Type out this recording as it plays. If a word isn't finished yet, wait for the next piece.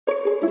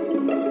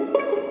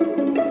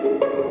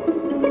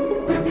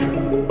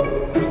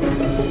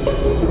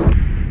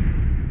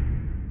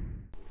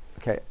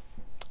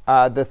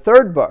The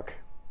third book,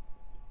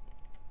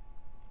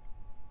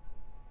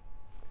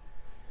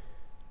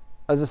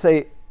 as I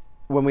say,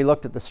 when we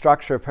looked at the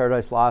structure of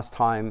paradise last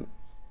time,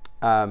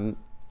 we're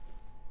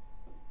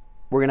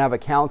going to have a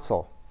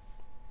council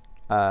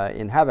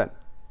in heaven.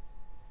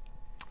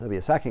 There'll be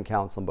a second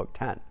council in book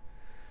 10.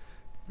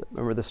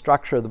 Remember the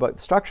structure of the book.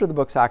 The structure of the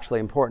book's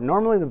actually important.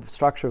 Normally the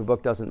structure of a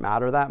book doesn't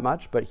matter that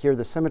much, but here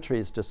the symmetry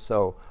is just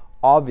so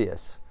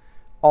obvious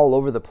all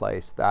over the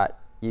place that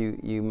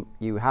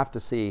you have to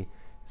see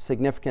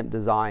significant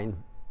design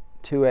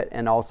to it,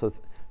 and also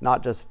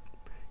not just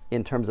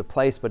in terms of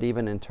place, but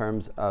even in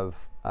terms of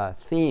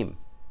theme.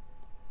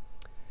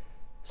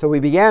 So we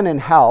began in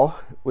hell,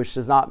 which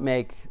does not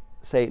make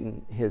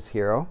Satan his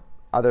hero,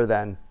 other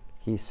than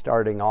he's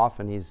starting off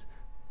and he's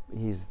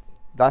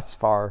thus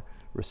far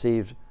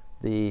received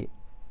the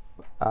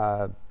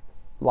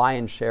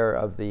lion's share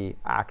of the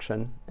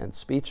action and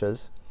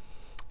speeches.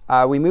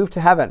 We move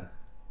to heaven,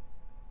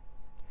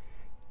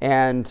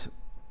 and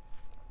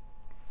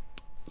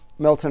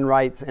Milton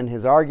writes in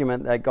his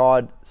argument that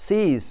God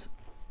sees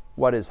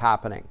what is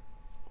happening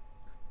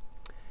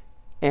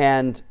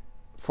and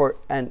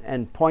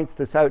points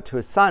this out to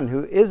his Son,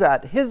 who is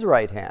at his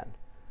right hand,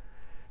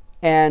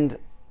 and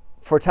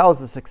foretells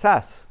the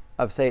success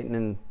of Satan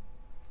in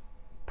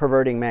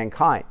perverting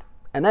mankind.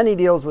 And then he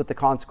deals with the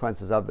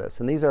consequences of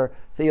this, and these are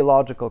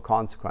theological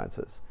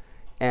consequences.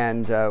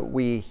 And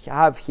we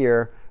have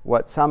here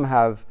what some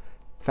have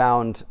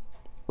found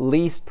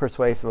least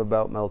persuasive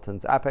about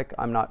Milton's epic.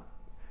 I'm not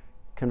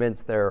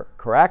convinced they're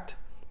correct,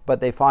 but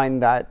they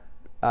find that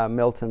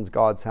Milton's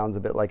God sounds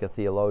a bit like a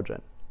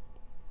theologian.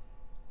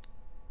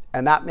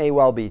 And that may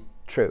well be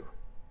true.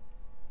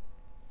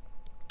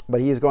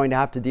 But he is going to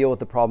have to deal with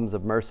the problems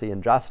of mercy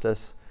and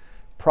justice,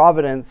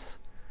 providence,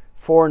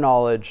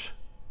 foreknowledge,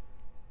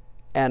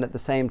 and at the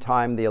same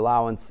time the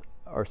allowance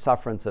or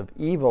sufferance of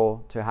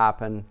evil to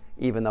happen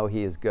even though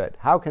he is good.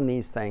 How can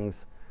these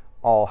things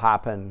all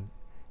happen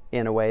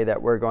in a way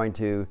that we're going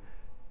to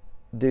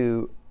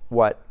do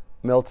what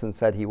Milton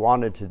said he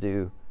wanted to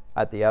do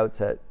at the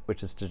outset,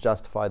 which is to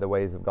justify the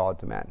ways of God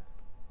to men?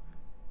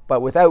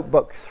 But without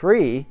book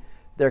 3,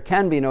 there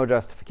can be no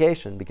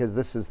justification, because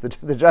this is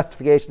the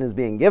justification is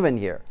being given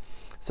here.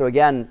 So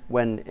again,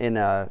 when in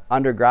an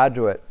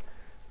undergraduate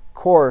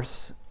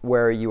course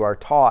where you are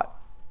taught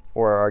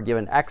or are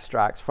given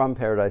extracts from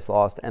Paradise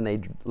Lost and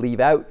they leave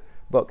out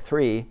book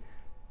 3,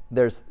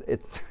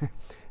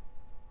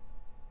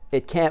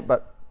 it can't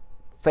but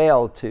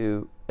fail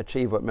to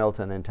achieve what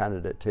Milton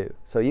intended it to.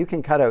 So you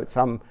can cut out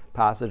some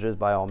passages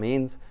by all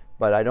means,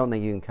 but I don't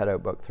think you can cut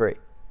out book 3.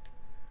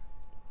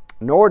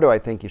 Nor do I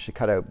think you should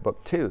cut out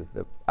book 2,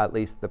 at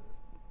least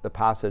the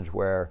passage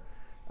where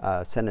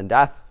sin and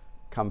death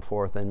come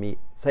forth and meet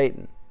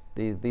Satan.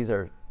 These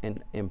are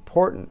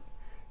important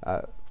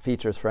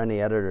features for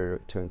any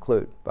editor to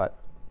include, but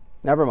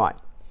never mind.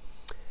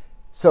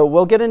 So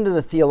we'll get into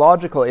the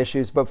theological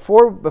issues, but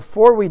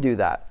before we do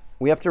that,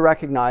 we have to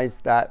recognize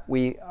that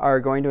we are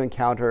going to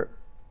encounter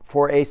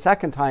for a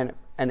second time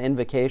an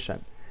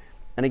invocation.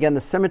 And again,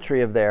 the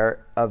symmetry of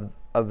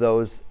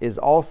those is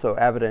also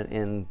evident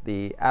in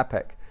the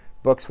epic.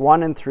 Books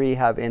 1 and 3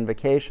 have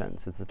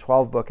invocations. It's a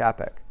 12-book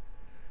epic.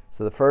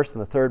 So the first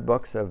and the third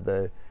books of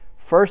the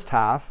first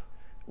half,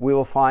 we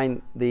will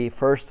find the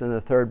first and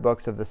the third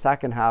books of the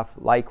second half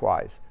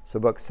likewise. So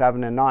books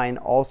 7 and 9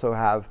 also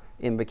have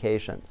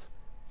invocations.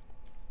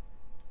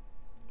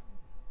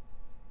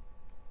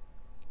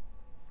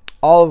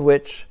 All of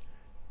which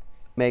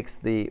makes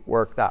the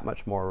work that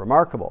much more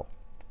remarkable,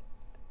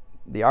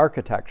 the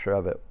architecture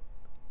of it.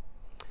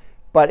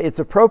 But it's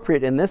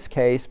appropriate in this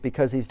case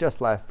because he's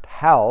just left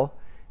hell,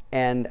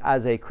 and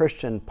as a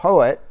Christian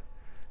poet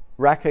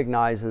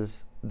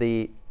recognizes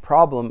the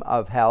problem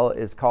of hell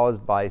is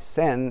caused by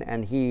sin,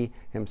 and he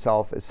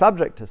himself is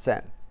subject to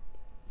sin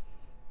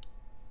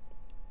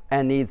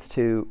and needs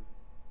to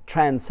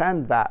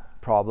transcend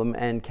that problem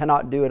and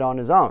cannot do it on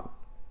his own.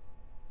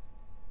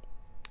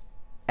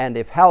 And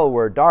if hell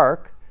were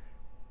dark,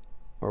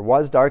 or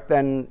was dark,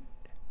 then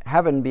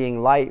heaven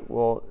being light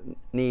will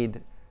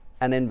need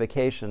an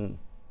invocation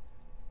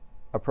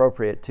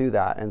appropriate to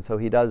that. And so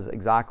he does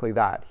exactly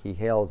that. He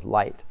hails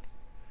light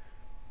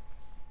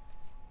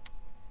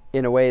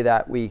in a way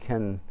that we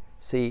can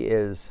see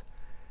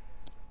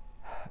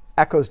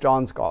echoes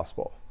John's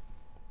gospel.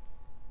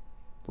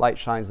 Light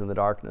shines in the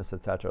darkness,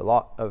 etc. A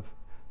lot of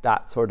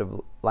that sort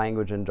of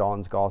language in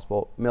John's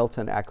gospel.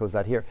 Milton echoes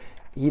that here.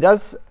 He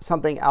does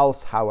something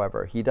else,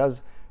 however. He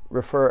does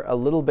refer a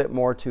little bit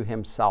more to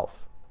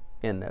himself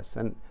in this.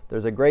 And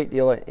there's a great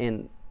deal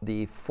in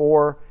the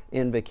 4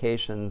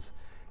 invocations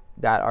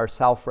that are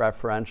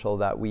self-referential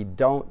that we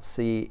don't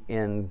see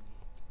in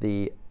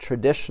the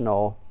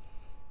traditional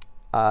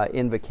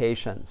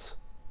invocations.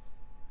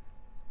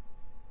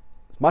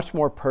 It's much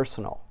more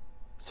personal,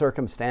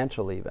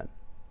 circumstantial even.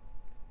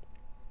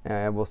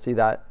 And we'll see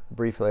that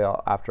briefly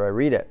after I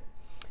read it.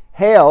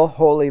 Hail,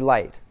 holy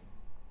light,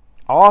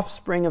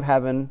 offspring of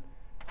heaven,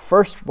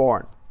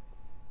 firstborn,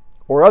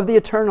 or of the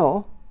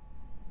eternal.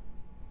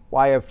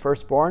 Why of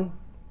firstborn?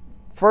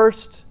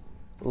 First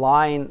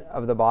line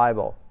of the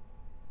Bible.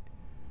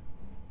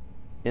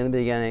 In the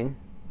beginning,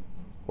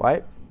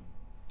 what?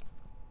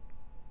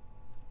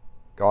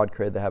 God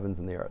created the heavens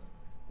and the earth.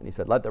 And he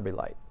said, let there be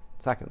light.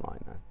 Second line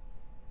then.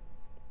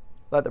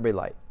 Let there be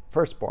light.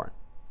 Firstborn.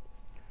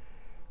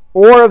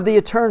 Or of the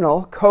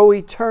eternal,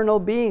 co-eternal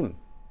beam.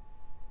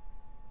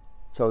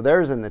 So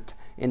there's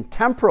in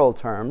temporal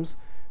terms,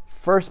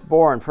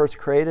 firstborn, first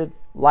created,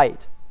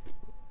 light.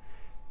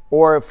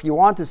 Or if you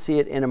want to see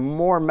it in a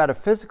more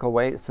metaphysical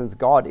way, since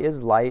God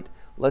is light,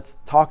 let's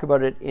talk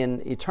about it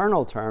in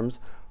eternal terms.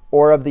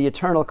 Or of the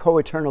eternal,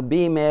 co-eternal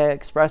being may I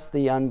express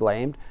thee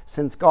unblamed,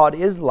 since God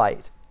is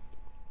light.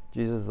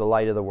 Jesus is the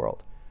light of the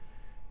world.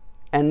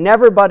 And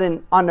never but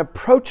in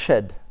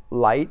unapproached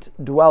light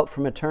dwelt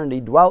from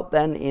eternity, dwelt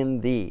then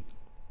in thee.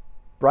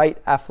 Bright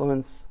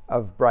effluence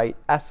of bright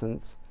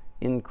essence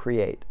in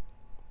create.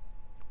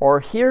 Or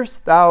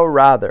hear'st thou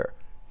rather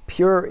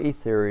pure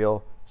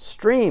ethereal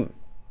stream,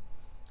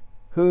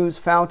 whose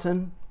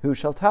fountain who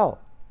shall tell?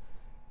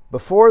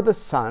 Before the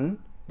sun,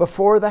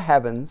 before the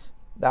heavens,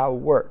 thou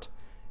wert,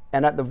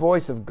 and at the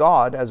voice of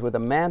God, as with a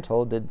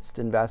mantle, didst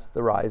invest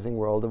the rising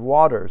world of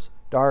waters,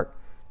 dark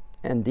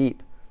and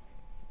deep.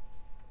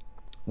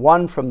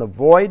 One from the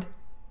void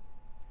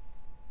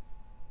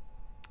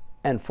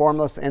and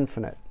formless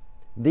infinite.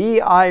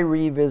 Thee I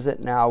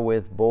revisit now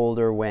with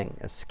bolder wing,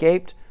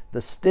 escaped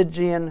the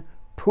Stygian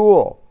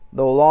pool,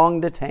 though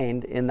long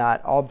detained in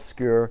that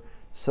obscure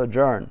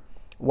sojourn,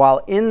 while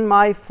in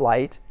my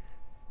flight,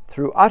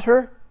 through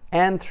utter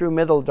and through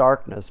middle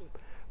darkness,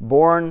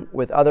 born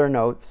with other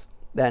notes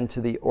than to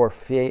the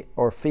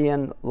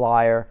Orphean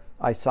lyre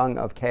I sung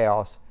of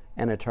chaos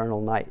and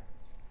eternal night.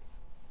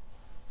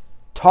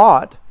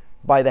 Taught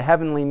by the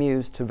heavenly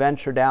muse to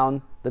venture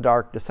down the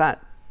dark descent,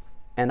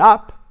 and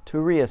up to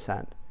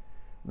reascend,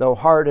 though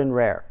hard and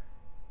rare.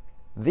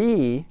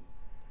 Thee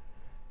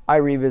I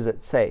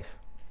revisit safe,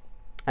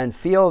 and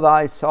feel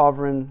thy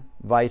sovereign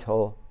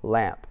vital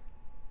lamp.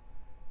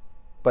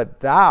 But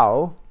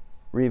thou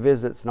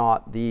revisits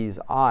not these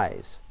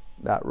eyes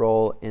that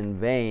roll in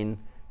vain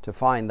to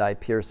find thy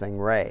piercing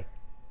ray,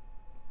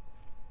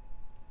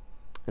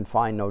 and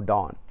find no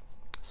dawn.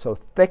 So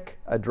thick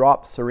a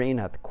drop serene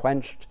hath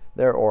quenched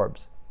their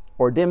orbs,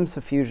 or dim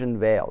suffusion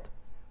veiled.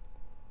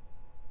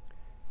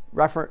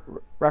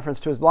 Reference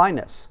to his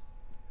blindness.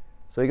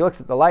 So he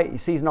looks at the light, he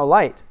sees no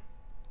light.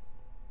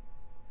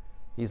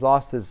 He's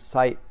lost his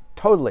sight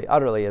totally,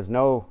 utterly, has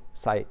no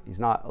sight. He's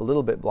not a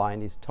little bit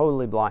blind, he's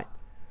totally blind.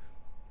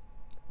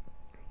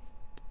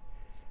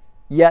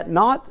 Yet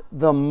not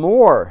the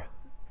more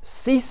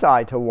cease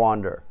I to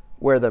wander,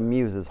 where the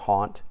muses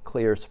haunt,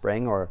 clear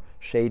spring, or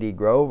shady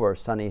grove, or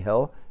sunny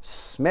hill,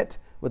 smit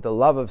with the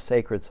love of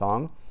sacred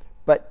song,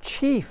 but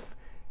chief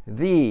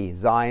thee,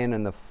 Zion,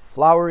 and the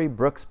flowery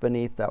brooks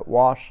beneath that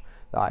wash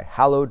thy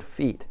hallowed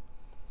feet,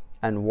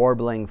 and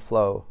warbling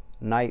flow,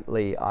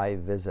 nightly I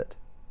visit.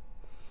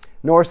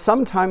 Nor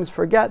sometimes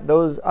forget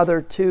those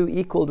other two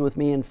equaled with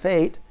me in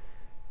fate,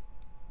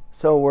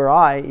 so were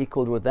I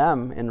equaled with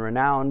them in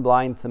renown,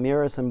 blind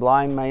Thamyris and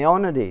blind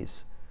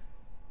Maeonides,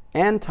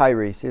 and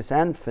Tiresias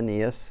and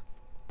Phineas,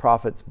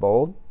 prophets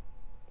bold,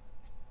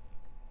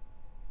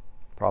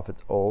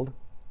 prophets old.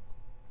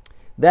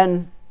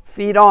 Then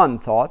feed on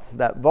thoughts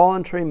that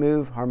voluntary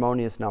move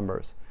harmonious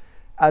numbers,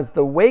 as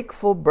the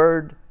wakeful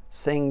bird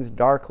sings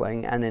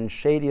darkling and in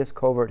shadiest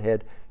covert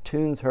hid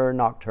tunes her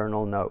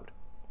nocturnal note.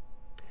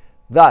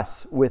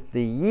 Thus with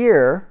the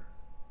year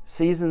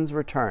seasons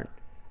return,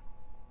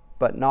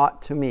 but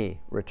not to me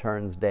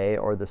returns day,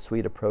 or the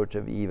sweet approach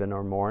of even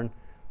or morn,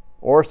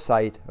 or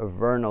sight of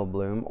vernal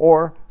bloom,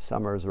 or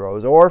summer's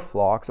rose, or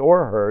flocks,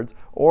 or herds,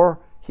 or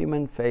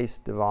human face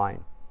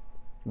divine.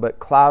 But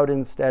cloud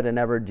instead and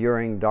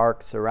ever-during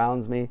dark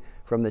surrounds me,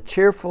 from the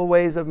cheerful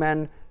ways of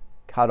men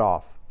cut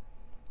off.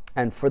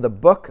 And for the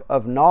book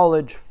of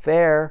knowledge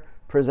fair,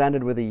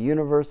 presented with a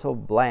universal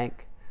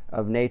blank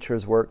of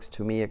nature's works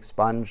to me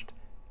expunged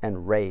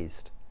and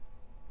raised.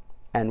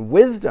 And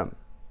wisdom,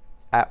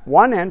 at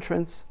one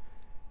entrance,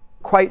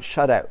 quite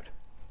shut out.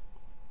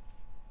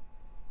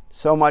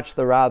 So much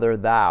the rather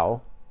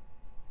thou,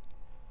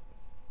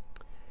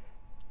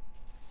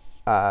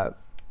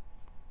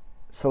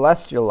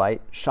 celestial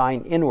light,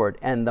 shine inward,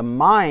 and the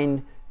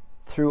mind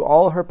through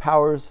all her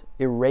powers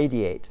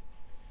irradiate.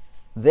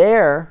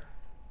 There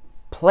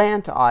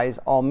plant eyes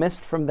all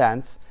mist from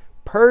thence,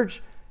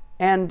 purge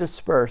and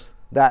disperse,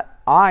 that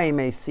I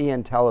may see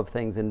and tell of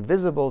things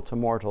invisible to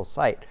mortal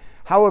sight.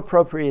 How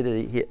appropriate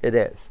it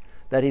is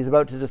that he's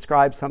about to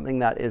describe something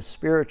that is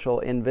spiritual,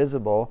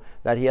 invisible,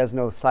 that he has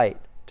no sight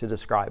to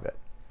describe it.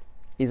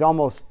 He's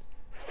almost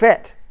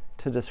fit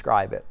to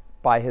describe it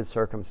by his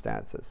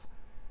circumstances,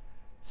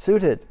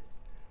 suited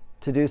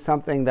to do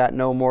something that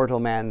no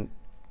mortal man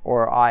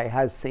or eye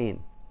has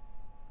seen.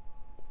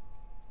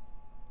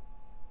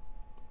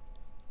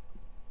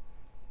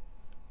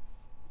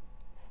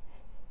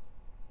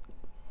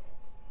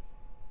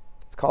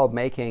 It's called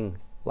making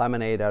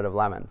lemonade out of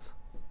lemons.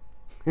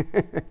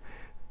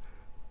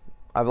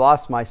 I've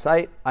lost my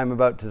sight. I'm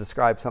about to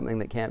describe something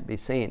that can't be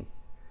seen.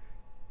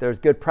 there's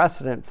good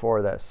precedent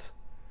for this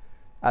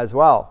as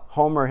well.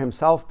 Homer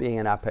himself being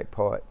an epic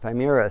poet,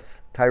 Thymerus,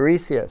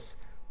 Tiresias,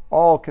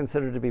 all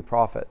considered to be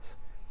prophets.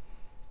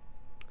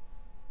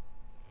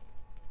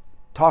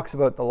 Talks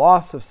about the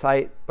loss of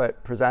sight,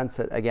 but presents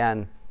it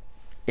again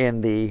in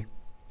the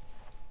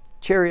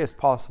cheeriest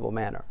possible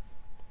manner,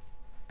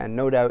 and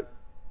no doubt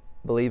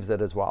believes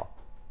it as well.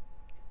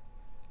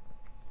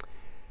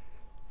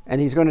 And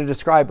he's going to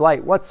describe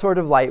light. What sort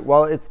of light?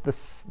 Well, it's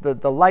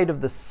the light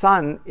of the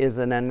sun is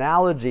an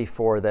analogy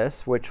for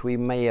this, which we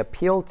may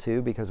appeal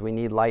to because we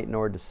need light in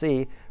order to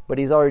see. But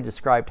he's already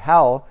described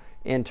hell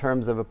in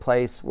terms of a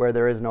place where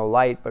there is no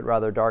light, but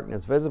rather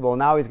darkness visible.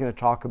 Now he's going to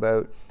talk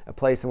about a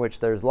place in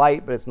which there's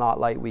light, but it's not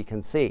light we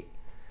can see.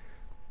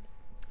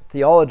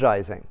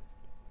 Theologizing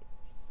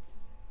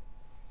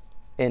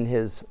in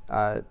his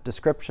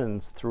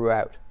descriptions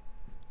throughout.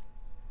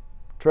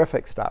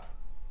 Terrific stuff.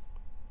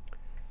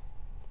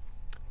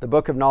 The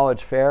Book of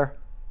Knowledge Fair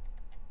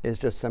is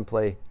just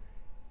simply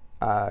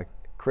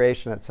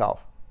creation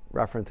itself.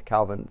 Reference to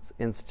Calvin's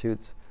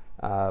Institutes,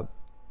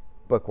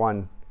 Book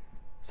 1,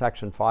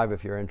 Section 5,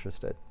 if you're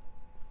interested.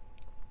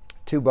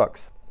 2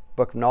 books,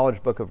 Book of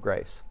Knowledge, Book of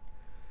Grace.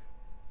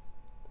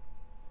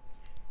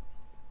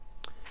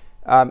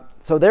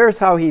 So there's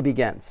how he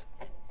begins.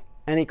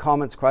 Any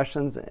comments,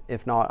 questions?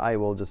 If not, I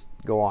will just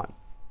go on.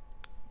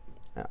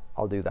 Yeah,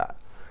 I'll do that.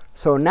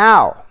 So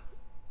now,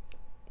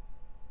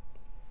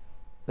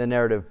 the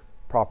narrative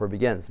proper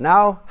begins.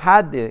 Now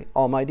had the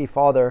Almighty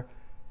Father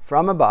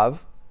from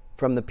above,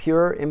 from the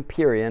pure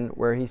Empyrean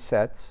where he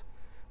sits.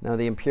 Now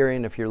the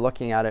Empyrean, if you're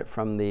looking at it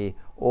from the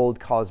old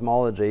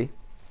cosmology,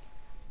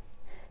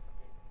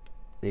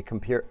 the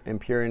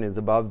Empyrean is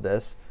above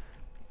this.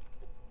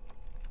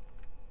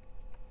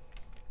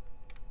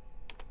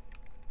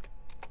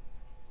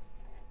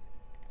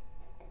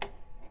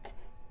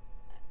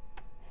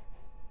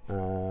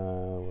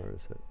 Where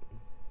is it?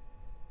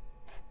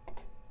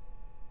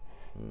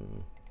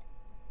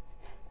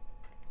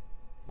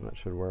 That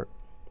should work.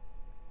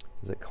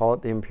 Does it call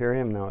it the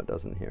Imperium? No, it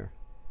doesn't here.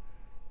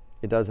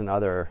 It does in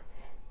other.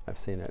 I've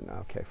seen it.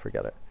 Okay,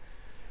 forget it.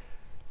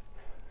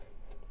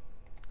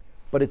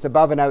 But it's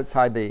above and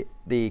outside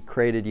the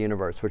created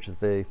universe, which is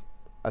the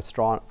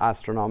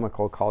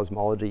astronomical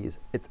cosmologies.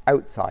 It's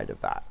outside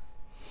of that.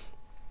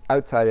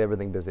 Outside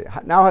everything busy.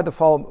 Now had the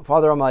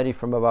Father Almighty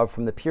from above,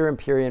 from the pure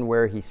Empyrean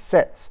where he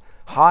sits,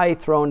 high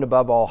throned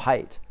above all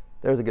height.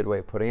 There's a good way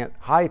of putting it.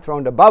 High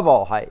throned above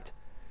all height.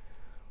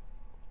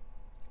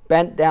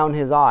 Bent down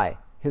his eye,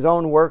 his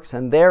own works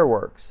and their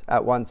works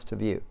at once to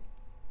view.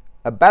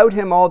 About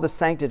him all the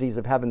sanctities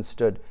of heaven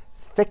stood,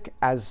 thick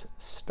as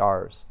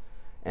stars,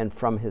 and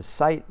from his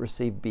sight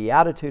received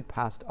beatitude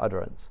past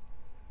utterance.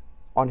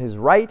 On his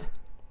right,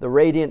 the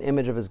radiant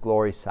image of his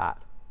glory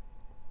sat,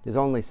 his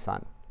only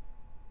Son.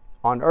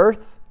 On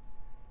earth,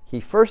 he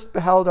first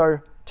beheld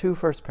our 2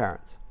 first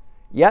parents,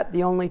 yet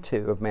the only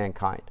 2 of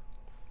mankind,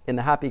 in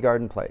the happy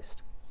garden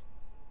placed,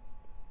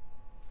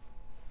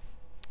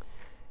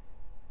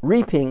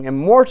 reaping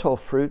immortal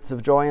fruits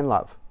of joy and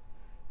love,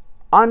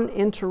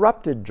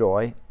 uninterrupted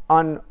joy,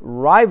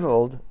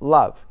 unrivaled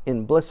love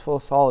in blissful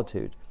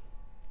solitude.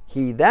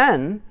 He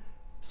then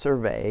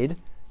surveyed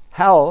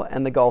hell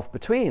and the gulf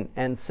between,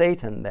 and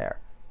Satan there,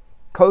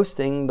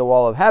 coasting the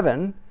wall of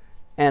heaven,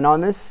 and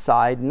on this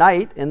side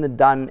night in the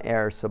dun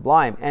air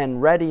sublime,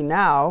 and ready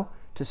now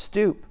to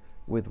stoop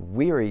with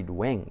wearied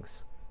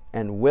wings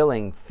and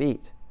willing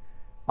feet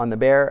on the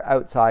bare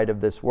outside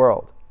of this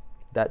world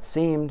that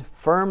seemed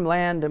firm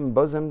land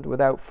embosomed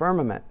without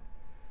firmament,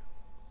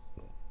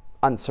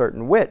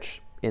 uncertain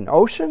which, in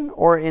ocean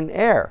or in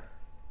air.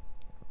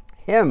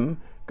 Him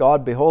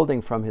God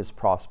beholding from his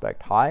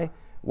prospect high,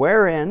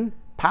 wherein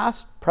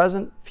past,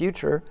 present,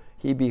 future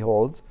he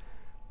beholds,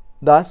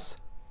 thus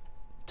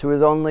to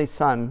his only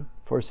Son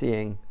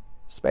foreseeing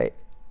spake.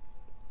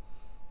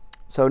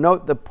 So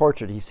note the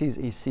portrait. He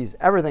sees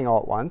everything all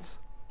at once,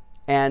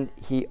 and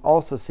he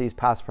also sees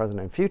past, present,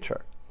 and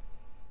future.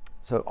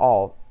 So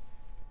all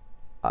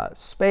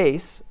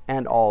space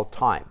and all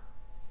time.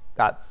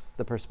 That's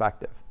the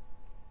perspective.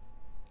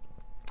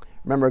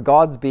 Remember,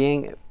 God's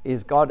being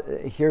is God.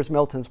 Here's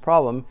Milton's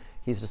problem.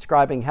 He's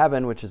describing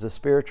heaven, which is a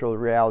spiritual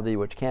reality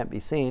which can't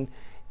be seen.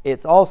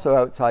 It's also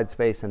outside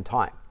space and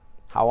time.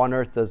 How on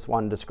earth does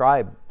one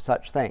describe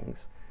such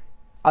things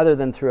other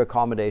than through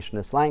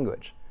accommodationist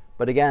language?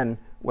 But again,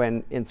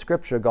 when in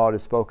Scripture God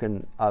is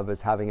spoken of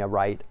as having a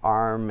right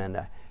arm and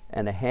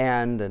a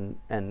hand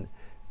and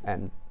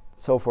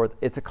so forth,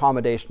 it's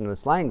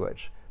accommodationist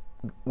language.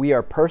 We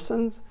are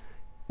persons.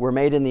 We're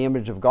made in the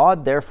image of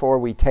God. Therefore,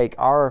 we take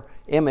our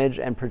image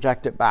and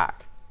project it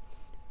back.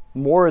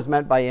 More is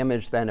meant by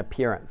image than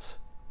appearance.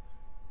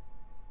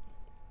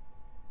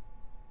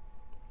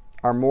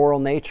 Our moral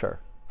nature,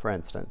 for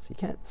instance, you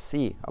can't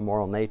see a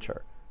moral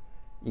nature.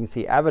 You can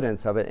see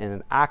evidence of it in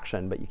an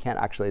action, but you can't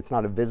actually, it's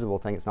not a visible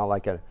thing. It's not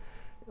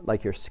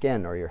like your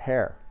skin or your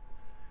hair.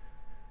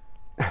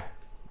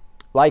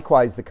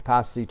 Likewise, the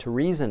capacity to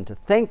reason, to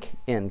think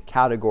in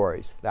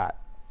categories that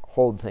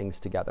hold things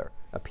together,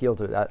 appeal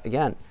to that.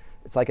 Again,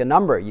 It's like a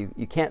number.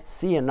 You can't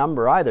see a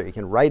number either. You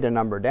can write a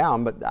number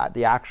down, but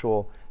the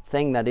actual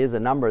thing that is a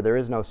number, there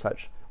is no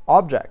such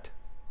object.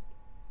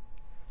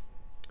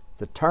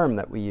 It's a term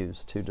that we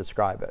use to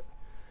describe it.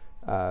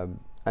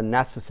 A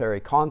necessary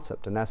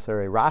concept, a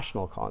necessary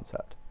rational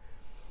concept.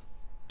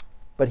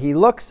 But he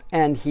looks,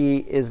 and he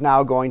is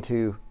now going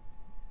to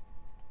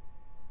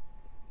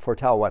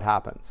foretell what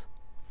happens.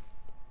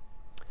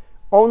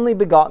 Only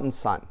begotten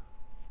Son,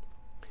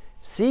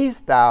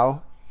 seest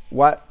thou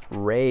what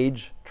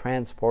rage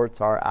transports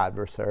our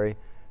adversary,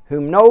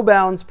 whom no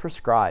bounds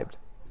prescribed,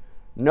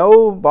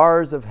 no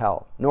bars of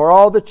hell, nor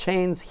all the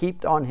chains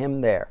heaped on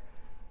him there,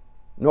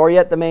 nor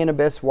yet the main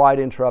abyss wide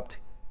interrupt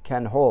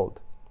can hold.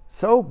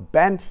 So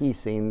bent he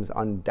seems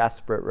on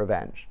desperate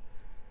revenge,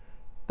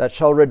 that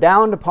shall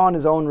redound upon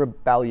his own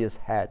rebellious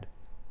head.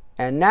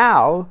 And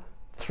now,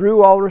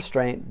 through all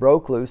restraint,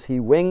 broke loose, he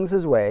wings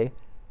his way,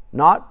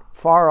 not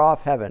far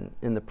off heaven,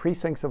 in the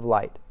precincts of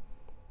light,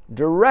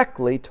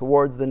 directly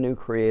towards the new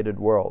created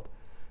world,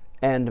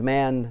 and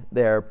man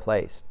there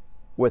placed,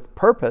 with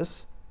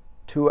purpose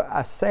to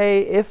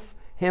assay if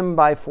him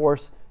by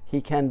force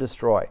he can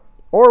destroy,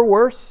 or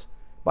worse,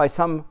 by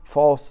some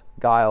false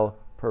guile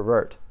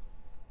pervert,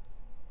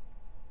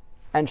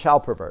 and shall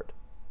pervert.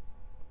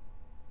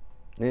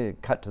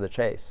 Cut to the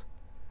chase.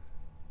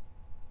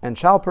 And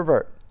shall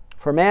pervert.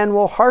 For man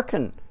will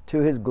hearken to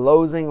his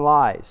glozing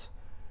lies,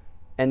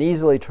 and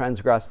easily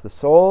transgress the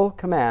sole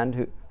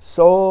command,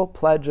 sole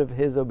pledge of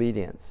his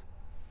obedience.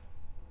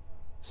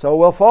 So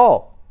will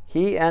fall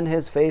he and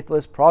his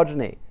faithless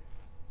progeny.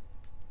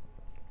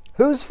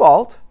 Whose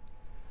fault?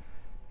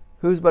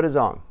 Whose but his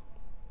own?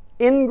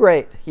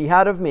 Ingrate, he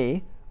had of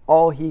me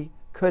all he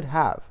could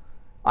have.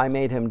 I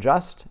made him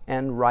just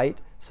and right,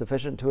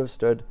 sufficient to have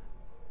stood,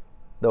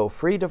 though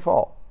free to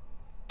fall.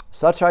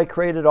 Such I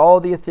created all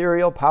the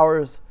ethereal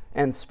powers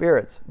and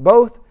spirits,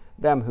 both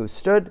them who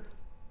stood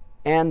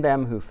and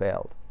them who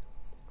failed.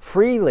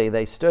 Freely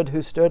they stood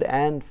who stood,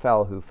 and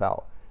fell who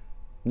fell.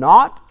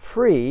 Not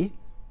free,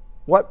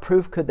 what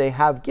proof could they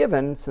have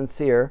given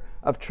sincere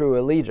of true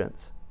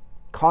allegiance,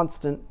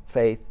 constant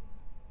faith,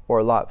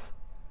 or love,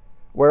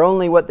 where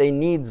only what they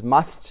needs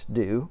must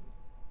do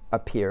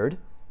appeared,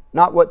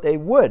 not what they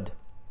would?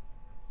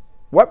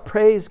 What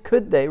praise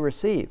could they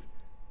receive?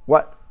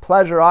 What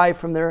pleasure I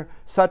from their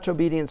such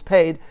obedience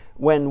paid,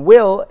 when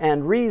will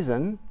and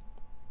reason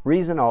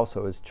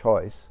also is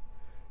choice,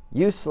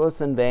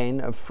 useless and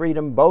vain, of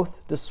freedom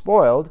both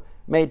despoiled,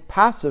 made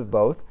passive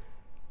both,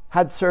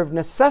 had served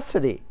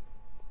necessity,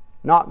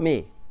 not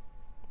me.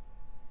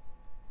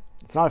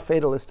 It's not a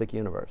fatalistic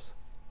universe.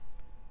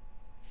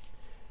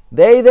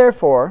 They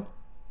therefore,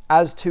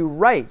 as to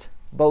right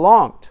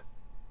belonged,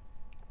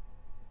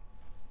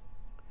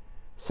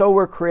 so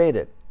were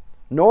created,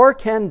 nor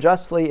can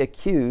justly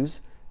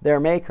accuse their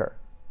maker,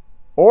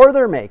 or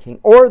their making,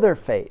 or their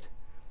fate,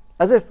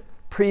 as if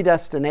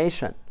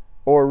predestination,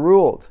 or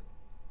ruled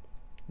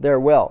their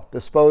will,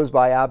 disposed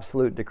by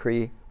absolute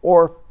decree,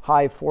 or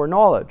high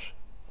foreknowledge.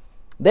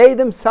 They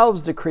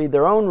themselves decreed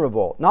their own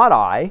revolt, not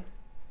I.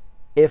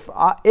 If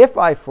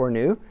I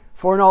foreknew,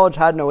 foreknowledge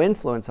had no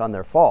influence on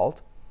their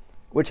fault,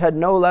 which had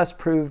no less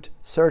proved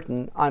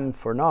certain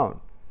unforeknown.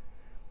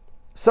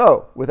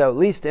 So, without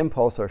least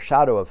impulse or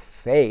shadow of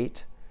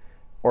fate,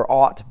 or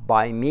aught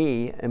by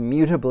me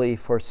immutably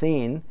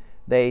foreseen,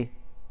 they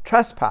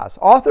trespass,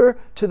 author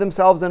to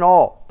themselves in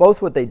all,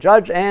 both what they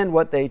judge and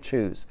what they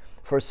choose.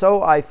 For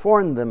so I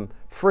formed them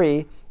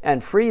free,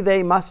 and free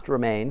they must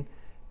remain,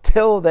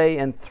 till they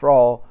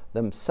enthrall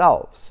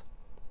themselves.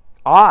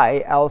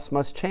 I else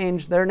must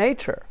change their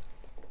nature,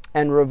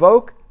 and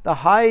revoke the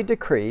high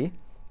decree,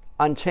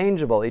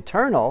 unchangeable,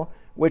 eternal,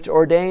 which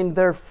ordained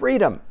their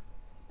freedom.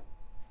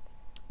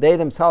 They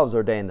themselves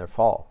ordained their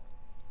fall.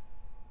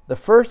 The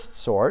first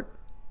sort,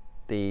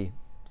 the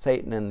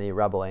Satan and the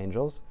rebel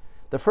angels,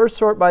 the first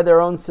sort by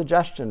their own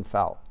suggestion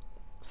fell.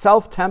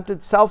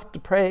 Self-tempted,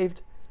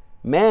 self-depraved,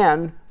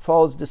 man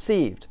falls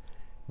deceived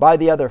by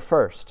the other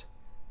first.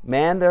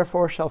 Man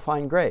therefore shall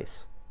find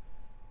grace,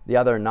 the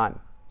other none.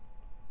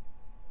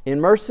 In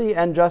mercy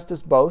and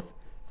justice both,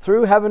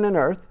 through heaven and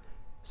earth,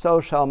 so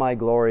shall my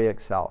glory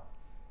excel.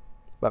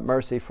 But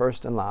mercy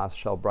first and last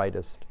shall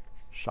brightest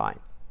shine.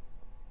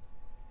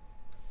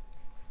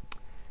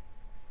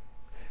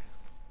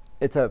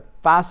 It's a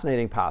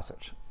fascinating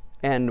passage.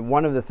 And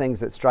one of the things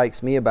that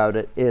strikes me about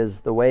it is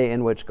the way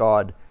in which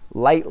God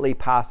lightly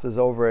passes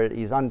over it.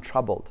 He's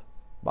untroubled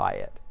by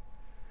it.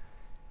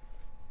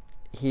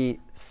 He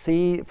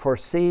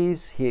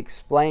foresees, he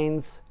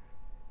explains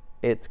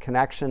its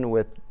connection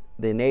with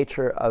the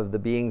nature of the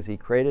beings he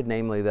created,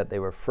 namely that they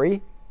were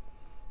free.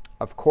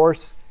 Of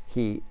course,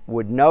 he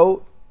would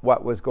know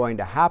what was going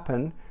to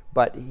happen,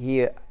 but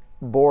he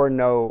bore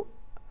no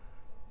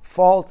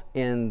fault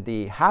in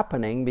the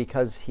happening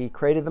because he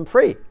created them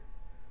free.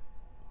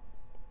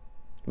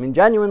 I mean,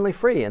 genuinely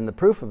free. And the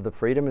proof of the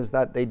freedom is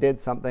that they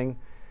did something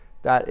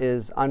that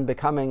is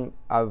unbecoming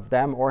of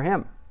them or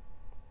him.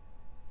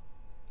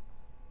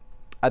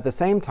 At the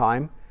same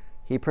time,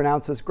 he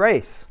pronounces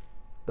grace,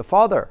 the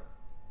Father.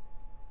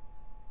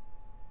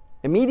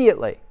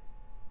 Immediately.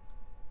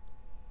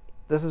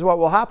 This is what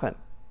will happen.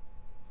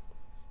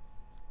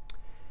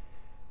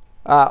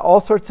 All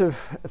sorts of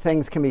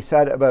things can be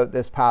said about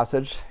this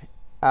passage.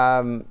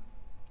 Then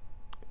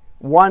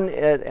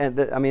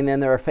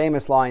there are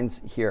famous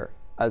lines here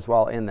as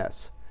well in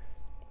this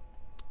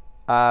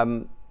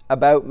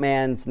about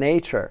man's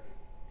nature.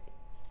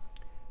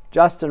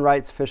 Just and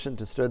right, sufficient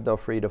to stood, though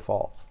free to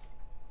fall.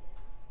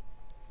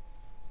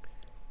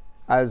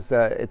 As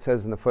it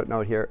says in the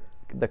footnote here,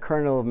 the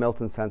kernel of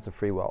Milton's sense of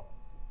free will.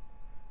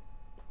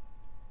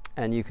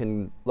 And you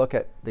can look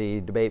at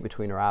the debate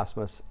between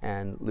Erasmus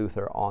and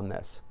Luther on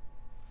this,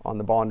 on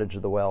the bondage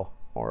of the will,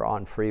 or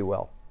on free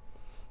will.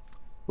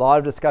 A lot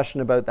of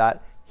discussion about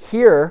that.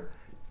 Here,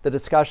 the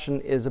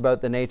discussion is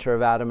about the nature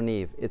of Adam and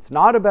Eve. It's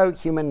not about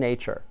human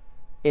nature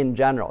in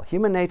general.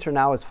 Human nature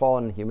now is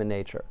fallen in human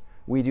nature.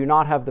 We do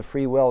not have the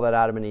free will that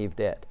Adam and Eve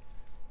did.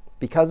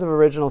 Because of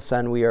original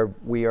sin, we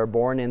are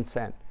born in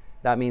sin.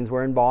 That means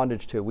we're in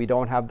bondage to it. We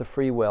don't have the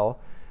free will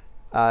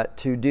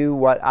to do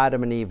what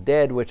Adam and Eve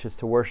did, which is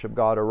to worship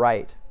God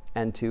aright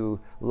and to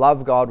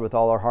love God with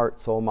all our heart,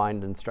 soul,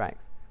 mind, and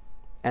strength,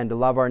 and to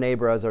love our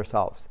neighbor as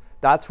ourselves.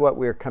 That's what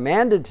we're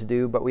commanded to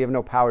do, but we have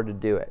no power to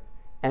do it.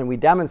 And we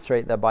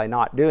demonstrate that by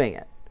not doing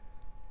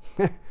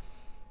it.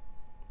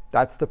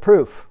 That's the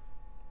proof.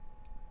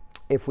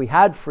 If we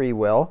had free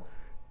will,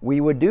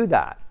 we would do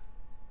that.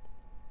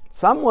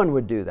 Someone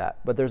would do that,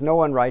 but there's no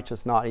one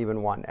righteous, not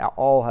even one.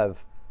 All have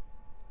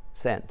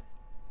sinned.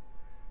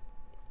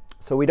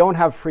 So we don't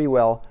have free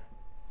will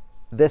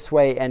this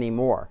way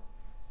anymore.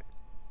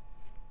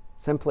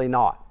 Simply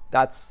not.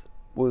 That's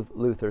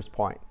Luther's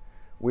point.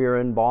 We are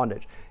in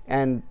bondage.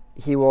 And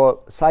he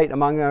will cite,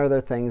 among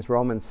other things,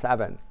 Romans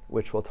 7,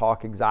 which will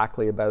talk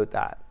exactly about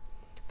that.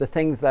 The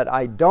things that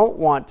I don't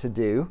want to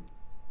do,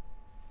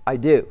 I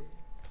do.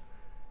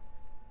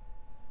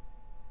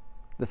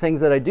 The things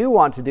that I do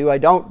want to do, I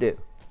don't do.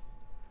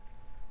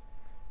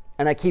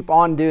 And I keep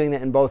on doing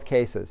that in both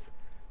cases.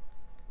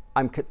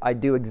 I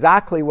do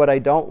exactly what I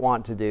don't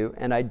want to do,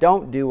 and I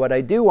don't do what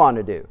I do want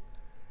to do.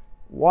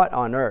 What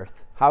on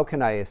earth? How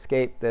can I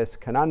escape this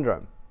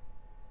conundrum?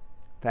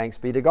 Thanks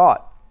be to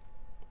God.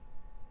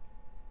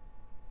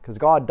 Because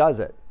God does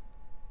it.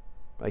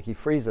 Like he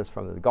frees us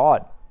from it.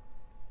 God,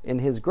 in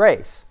his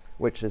grace,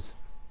 which is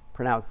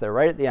pronounced there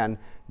right at the end,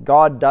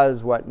 God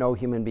does what no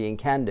human being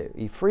can do.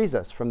 He frees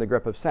us from the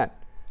grip of sin.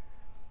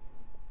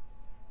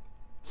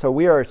 So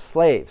we are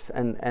slaves,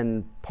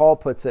 and Paul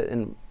puts it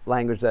in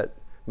language that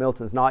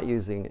Milton's not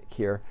using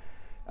here.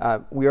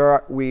 We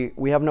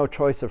have no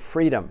choice of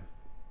freedom.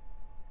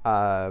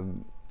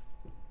 We're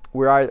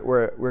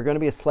going to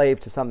be a slave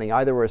to something.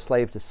 Either we're a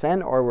slave to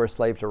sin or we're a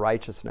slave to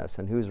righteousness.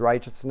 And whose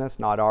righteousness?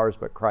 Not ours,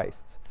 but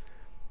Christ's.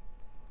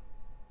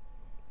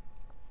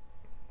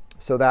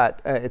 So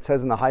that it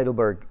says in the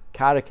Heidelberg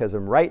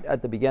Catechism right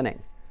at the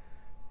beginning.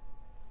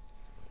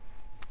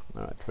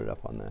 I put it up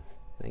on the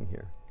thing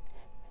here.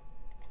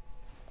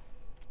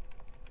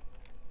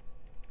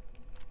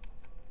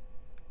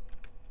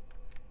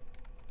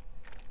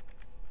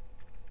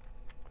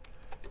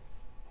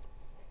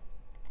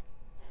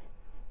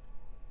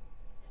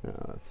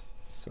 No, it's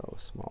so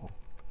small.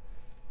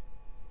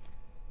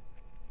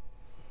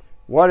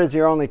 What is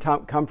your only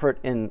comfort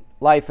in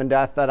life and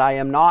death? That I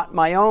am not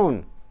my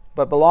own,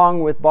 but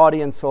belong with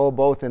body and soul,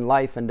 both in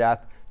life and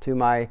death, to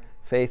my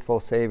faithful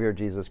Savior,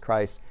 Jesus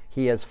Christ.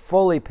 He has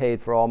fully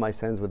paid for all my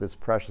sins with his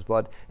precious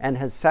blood and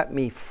has set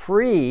me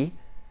free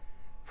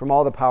from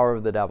all the power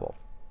of the devil.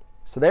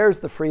 So there's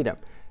the freedom.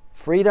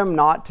 Freedom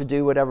not to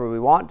do whatever we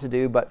want to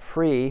do, but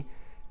freed.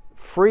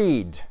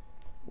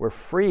 We're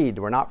freed.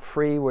 We're not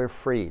free, we're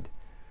freed.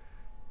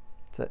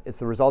 It's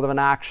the result of an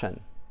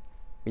action.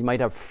 We might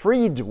have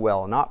freed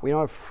will, we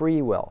don't have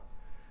free will.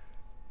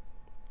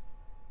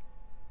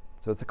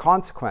 So it's a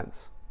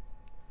consequence.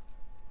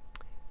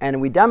 And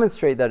we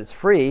demonstrate that it's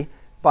free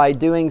by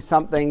doing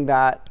something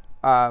that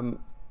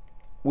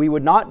we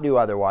would not do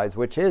otherwise,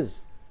 which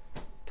is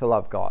to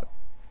love God.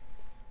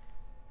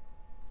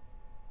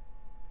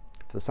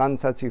 If the Son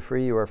sets you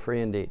free, you are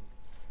free indeed.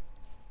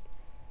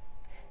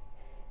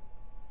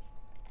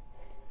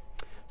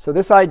 So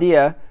this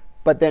idea,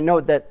 but then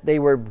note that they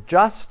were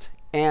just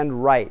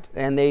and right,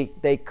 and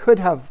they could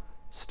have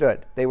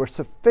stood. They were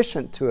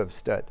sufficient to have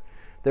stood.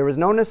 There was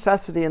no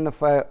necessity in the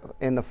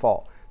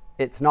fall.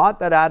 It's not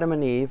that Adam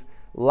and Eve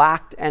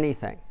lacked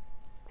anything,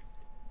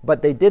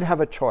 but they did have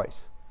a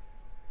choice.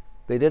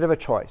 They did have a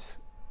choice.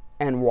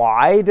 And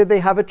why did they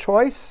have a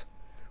choice?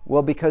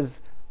 Well, because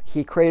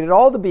he created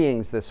all the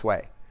beings this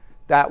way,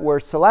 that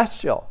were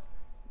celestial.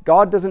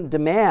 God doesn't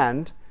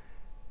demand,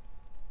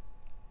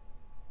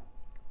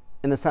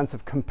 in the sense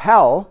of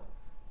compel,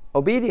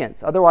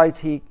 obedience. Otherwise,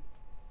 he's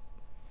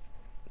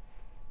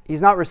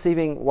not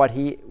receiving what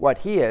he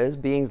is,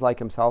 beings like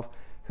himself,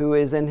 who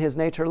is in his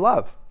nature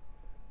love.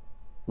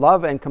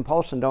 Love and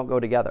compulsion don't go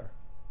together.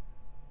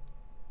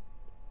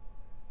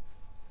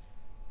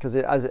 Because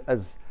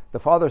as the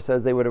Father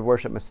says, they would have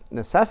worshipped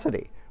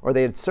necessity, or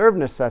they had served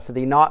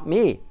necessity, not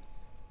me.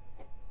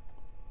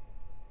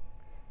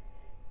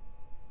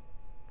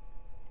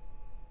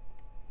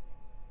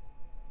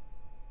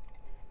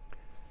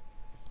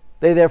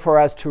 They therefore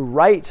as to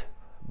right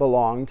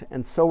belonged,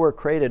 and so were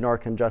created, nor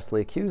can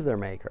justly accuse their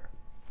Maker.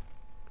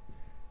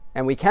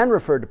 And we can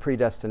refer to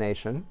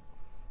predestination,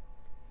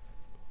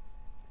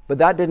 but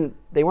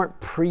they weren't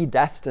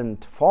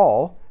predestined to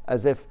fall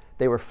as if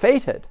they were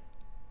fated.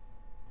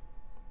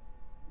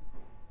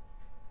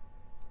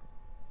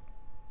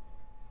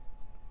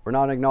 We're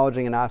not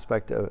acknowledging an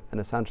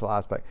essential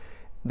aspect.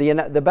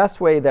 The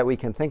best way that we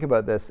can think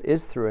about this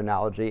is through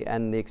analogy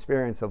and the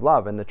experience of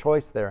love and the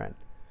choice therein.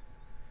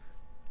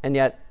 And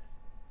yet,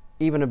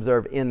 even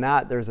observe in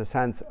that there's a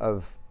sense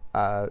of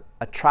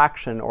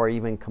attraction or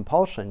even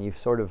compulsion.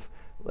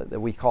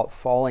 We call it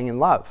falling in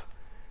love.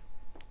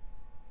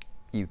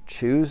 You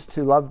choose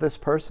to love this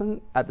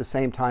person, at the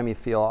same time you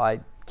feel, I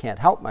can't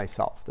help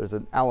myself. There's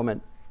an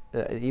element,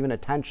 even a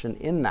tension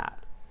in that.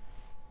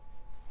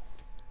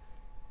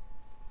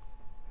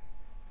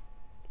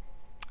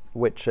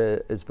 Which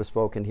is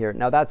bespoken here.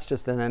 Now that's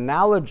just an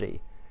analogy.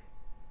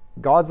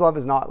 God's love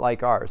is not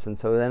like ours. And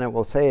so then it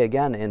will say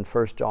again in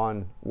 1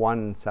 John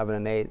 1, 7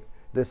 and 8,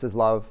 this is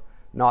love,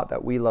 not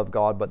that we love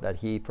God, but that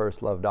he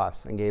first loved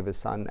us and gave his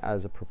son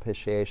as a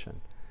propitiation.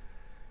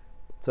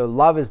 So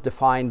love is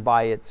defined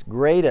by its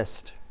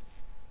greatest,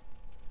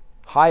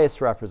 highest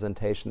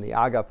representation, the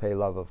agape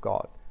love of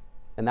God.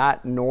 And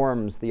that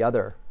norms the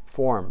other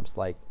forms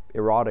like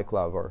erotic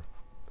love or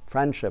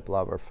friendship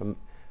love or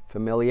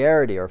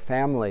familiarity or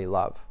family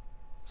love,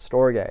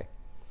 storge.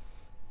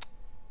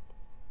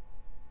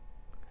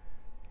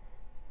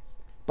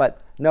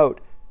 But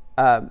note,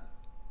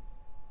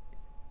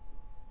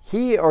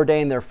 he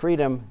ordained their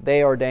freedom,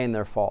 they ordained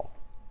their fall.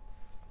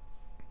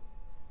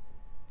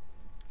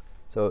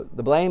 So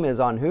the blame is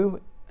on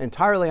who?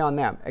 Entirely on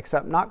them,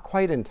 except not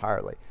quite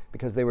entirely,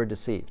 because they were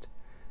deceived.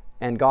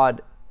 And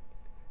God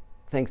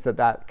thinks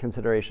that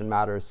consideration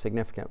matters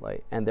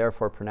significantly, and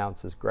therefore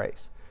pronounces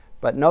grace.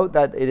 But note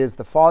that it is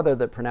the Father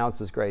that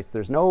pronounces grace.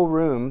 There's no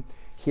room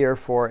here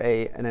for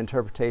an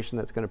interpretation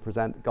that's going to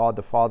present God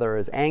the Father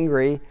as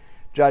angry,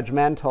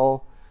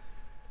 judgmental,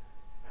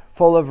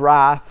 full of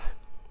wrath,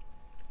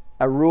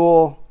 a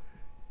rule,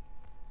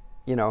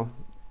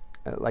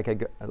 like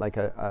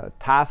a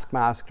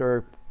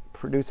taskmaster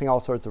producing all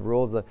sorts of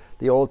rules,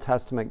 the Old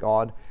Testament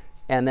God.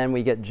 And then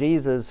we get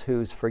Jesus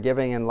who's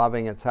forgiving and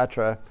loving,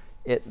 etc.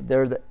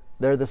 They're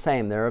the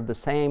same. They're of the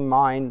same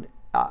mind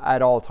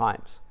at all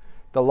times.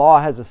 The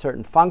law has a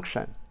certain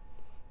function.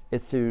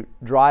 It's to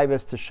drive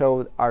us to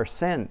show our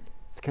sin.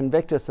 It's to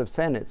convict us of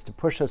sin. It's to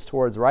push us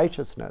towards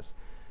righteousness.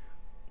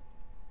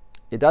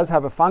 It does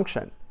have a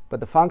function, but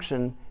the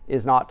function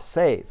is not to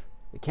save.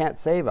 It can't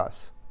save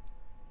us.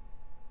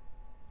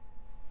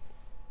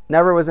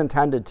 Never was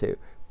intended to.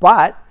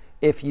 But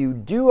if you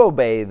do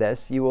obey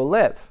this, you will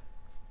live.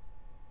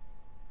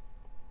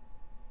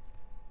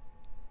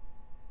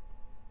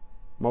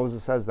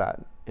 Moses says that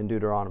in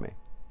Deuteronomy.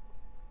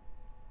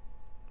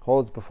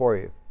 Holds before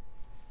you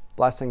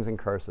blessings and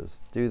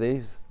curses. Do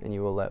these and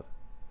you will live.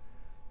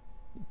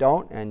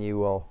 Don't and you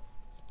will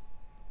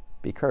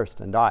be cursed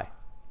and die.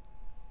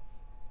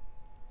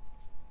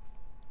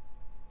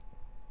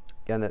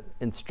 Again, the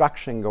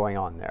instruction going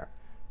on there.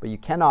 But you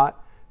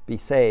cannot be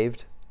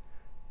saved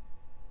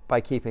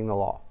by keeping the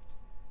law,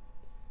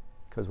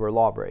 because we're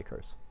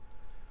lawbreakers.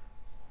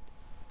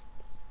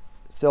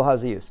 Still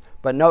has a use.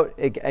 But note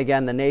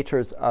again the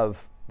natures of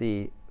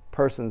the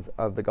persons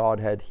of the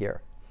Godhead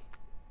here.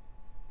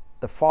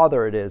 The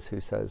Father it is who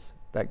says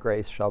that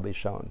grace shall be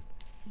shown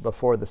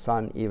before the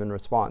Son even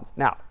responds.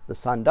 Now, the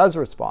Son does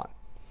respond.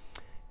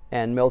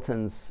 And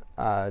Milton's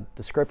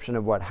description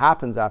of what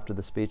happens after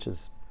the speech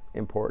is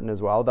important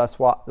as well. Thus,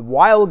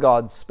 while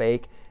God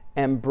spake,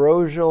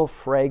 ambrosial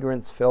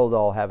fragrance filled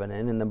all heaven,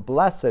 and in the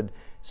blessed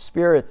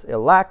Spirit's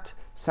elect,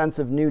 sense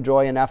of new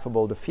joy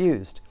ineffable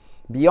diffused.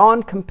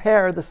 Beyond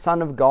compare, the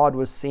Son of God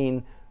was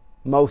seen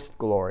most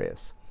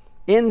glorious.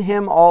 In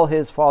him all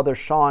his Father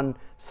shone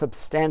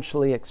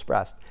substantially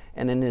expressed,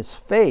 and in his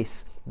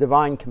face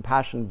divine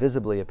compassion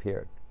visibly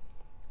appeared.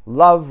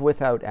 Love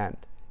without end,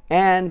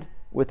 and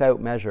without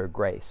measure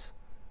grace,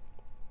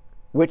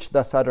 which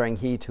thus uttering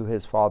he to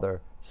his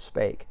Father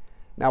spake.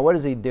 Now what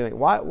is he doing?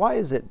 Why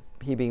is it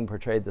he being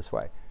portrayed this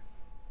way?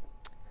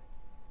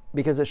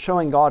 Because it's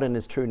showing God in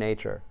his true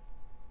nature.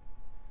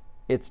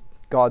 It's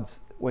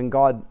when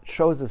God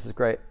shows us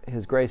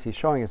his grace, he's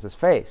showing us his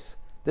face.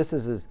 This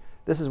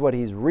is what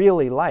he's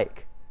really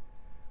like.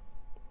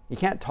 You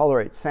can't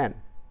tolerate sin.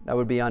 That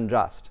would be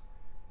unjust.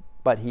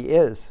 But he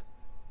is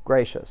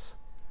gracious.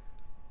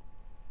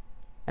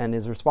 And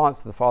his response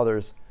to the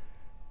Father's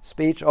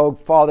speech, O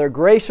Father,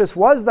 gracious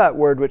was that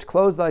word which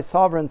closed thy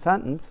sovereign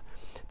sentence,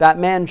 that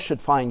man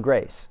should find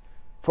grace,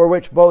 for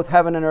which both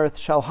heaven and earth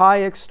shall high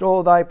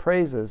extol thy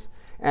praises,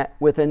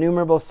 with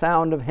innumerable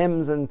sound of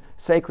hymns and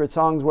sacred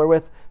songs,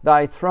 wherewith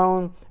thy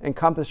throne and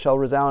compass shall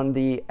resound,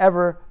 thee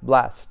ever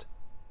blessed.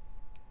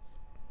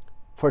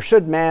 For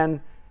should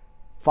man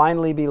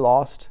finally be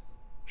lost,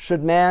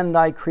 should man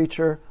thy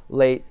creature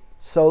late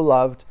so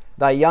loved,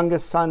 thy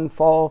youngest son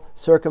fall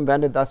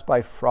circumvented thus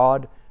by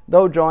fraud,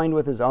 though joined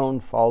with his own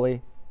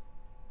folly,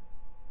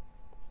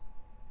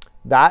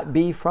 that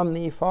be from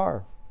thee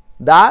far.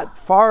 That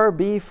far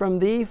be from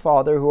thee,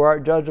 Father, who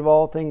art judge of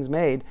all things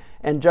made,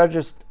 and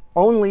judgest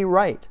only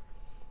right.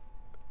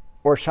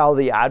 Or shall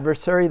the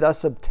adversary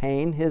thus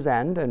obtain his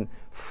end, and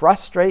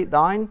frustrate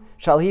thine?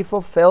 Shall he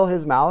fulfill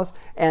his malice,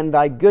 and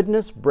thy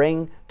goodness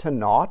bring to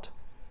naught?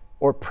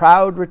 Or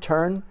proud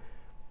return,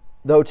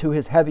 though to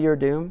his heavier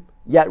doom,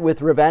 yet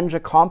with revenge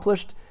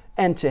accomplished,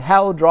 and to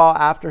hell draw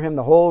after him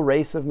the whole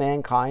race of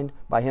mankind,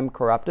 by him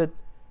corrupted?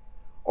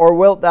 Or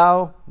wilt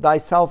thou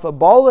thyself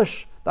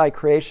abolish thy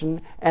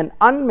creation, and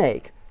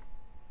unmake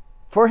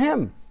for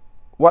him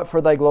what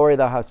for thy glory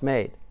thou hast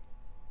made?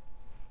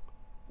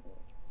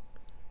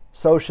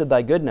 So should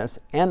thy goodness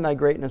and thy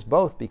greatness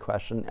both be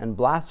questioned and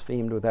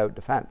blasphemed without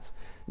defense.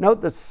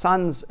 Note the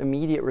Son's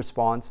immediate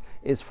response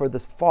is for the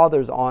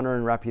Father's honor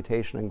and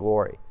reputation and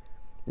glory.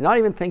 He's not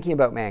even thinking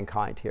about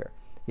mankind here.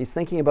 He's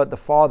thinking about the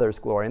Father's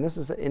glory. And this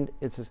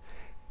is,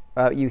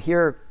 you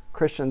hear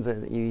Christians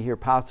and you hear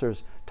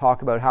pastors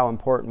talk about how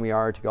important we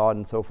are to God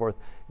and so forth.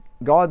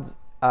 God's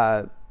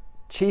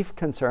chief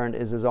concern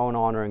is his own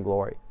honor and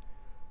glory.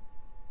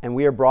 And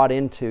we are brought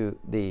into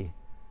the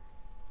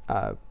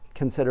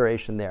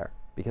consideration there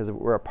because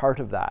we're a part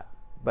of that.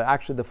 But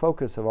actually the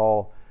focus of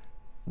all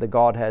the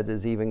Godhead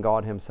is even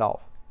God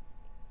himself.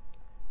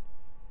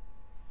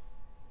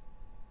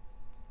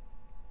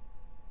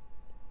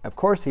 Of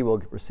course he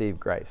will receive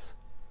grace,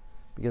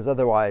 because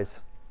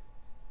otherwise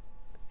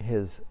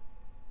his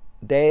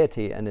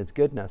deity and his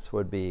goodness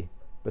would be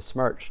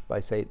besmirched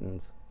by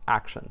Satan's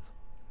actions.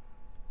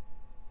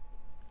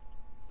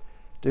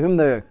 To whom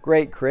the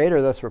great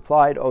Creator thus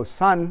replied, O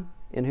Son,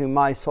 in whom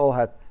my soul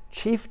hath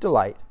chief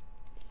delight,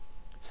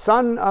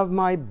 Son of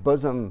my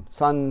bosom,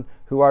 Son,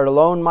 who art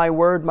alone my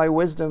word, my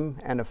wisdom,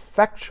 and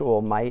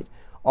effectual might,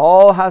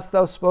 all hast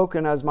thou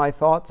spoken as my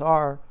thoughts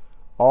are,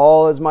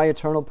 all as my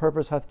eternal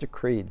purpose hath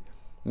decreed.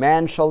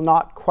 Man shall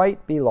not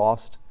quite be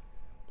lost,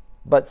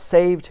 but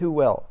saved who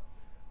will.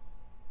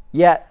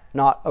 Yet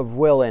not of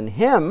will in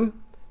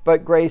him,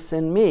 but grace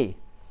in me,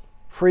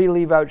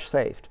 freely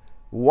vouchsafed.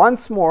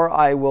 Once more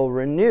I will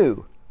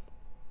renew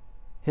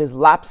his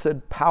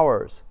lapsed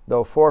powers,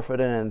 though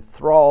forfeited and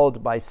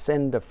enthralled by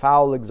sin to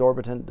foul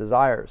exorbitant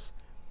desires.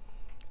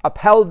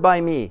 Upheld by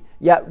me,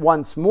 yet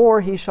once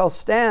more he shall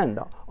stand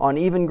on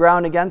even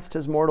ground against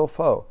his mortal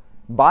foe.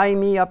 By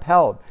me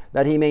upheld,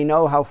 that he may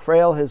know how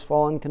frail his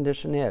fallen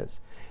condition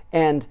is.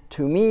 And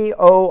to me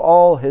owe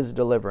all his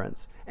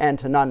deliverance, and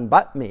to none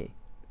but me.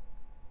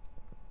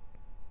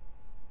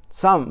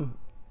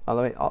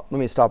 Let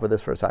me stop with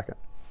this for a second.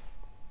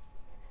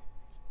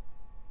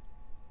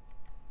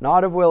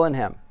 Not of will in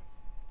him.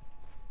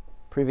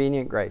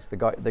 Prevenient grace.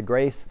 The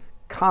grace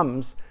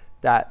comes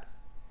that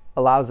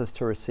allows us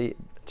to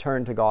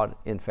turn to God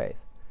in faith.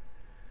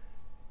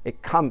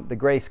 The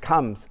grace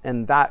comes,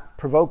 and that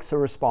provokes a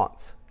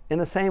response. In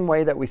the same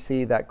way that we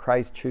see that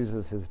Christ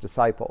chooses his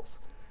disciples.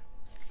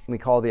 We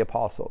call the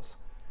apostles.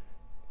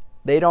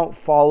 They don't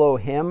follow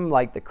him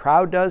like the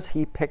crowd does.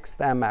 He picks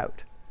them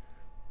out.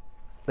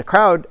 The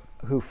crowd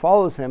who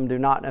follows him do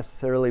not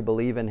necessarily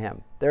believe in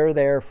him. They're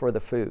there for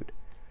the food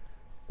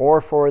or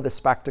for the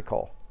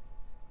spectacle.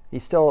 He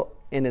still,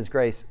 in his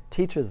grace,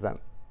 teaches them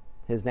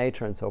his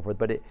nature and so forth,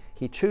 but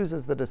he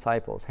chooses the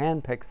disciples,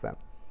 handpicks them.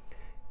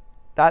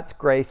 That's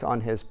grace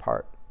on his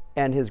part,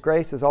 and his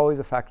grace is always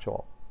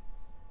effectual.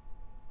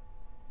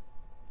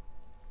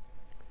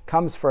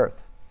 Comes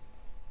forth.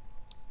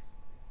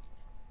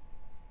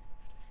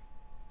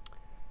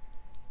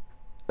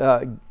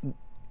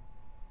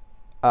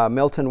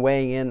 Milton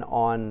weighing in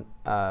on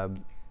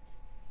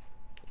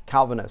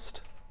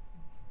Calvinist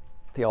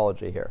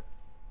theology here,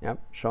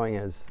 showing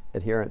his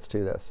adherence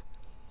to this.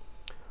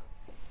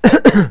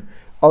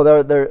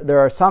 Although there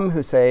are some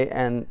who say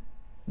and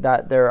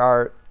that there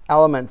are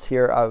elements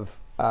here of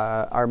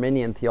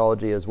Arminian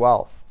theology as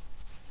well,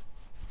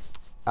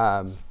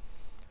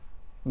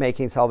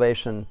 making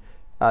salvation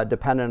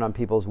dependent on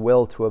people's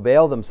will to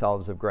avail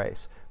themselves of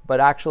grace. But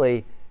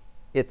actually,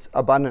 it's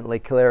abundantly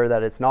clear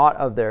that it's not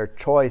of their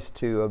choice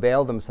to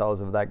avail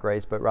themselves of that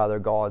grace, but rather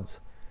God's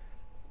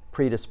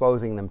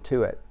predisposing them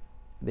to it.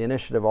 The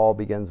initiative all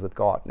begins with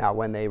God. Now,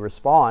 when they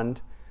respond,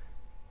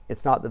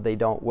 it's not that they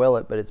don't will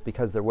it, but it's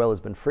because their will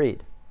has been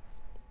freed.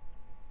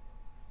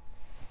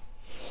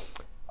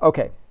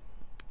 Okay.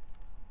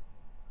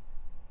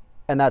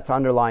 And that's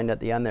underlined at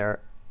the end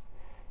there.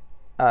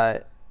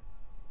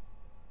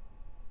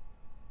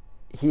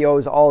 He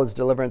owes all his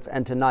deliverance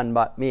and to none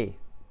but me.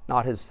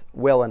 Not his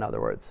will, in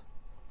other words.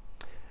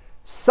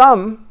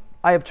 Some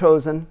I have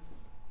chosen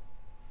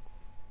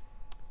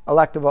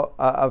elect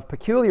of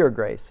peculiar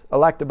grace,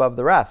 elect above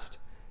the rest.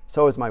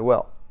 So is my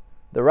will.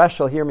 The rest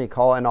shall hear me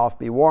call and oft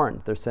be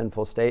warned their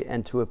sinful state,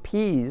 and to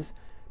appease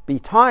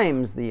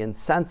betimes the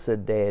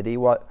insensate deity,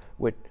 while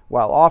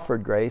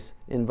offered grace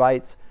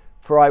invites,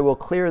 for I will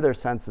clear their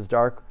senses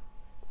dark,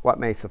 what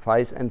may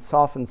suffice, and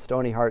soften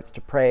stony hearts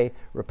to pray,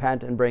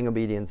 repent, and bring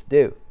obedience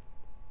due.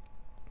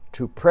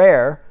 To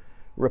prayer,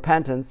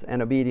 repentance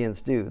and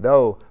obedience due,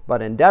 though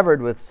but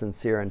endeavored with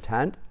sincere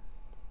intent.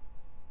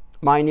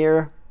 Mine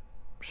ear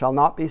shall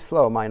not be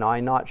slow, mine eye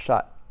not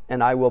shut,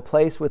 and I will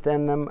place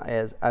within them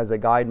as a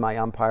guide my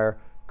umpire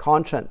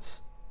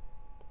conscience,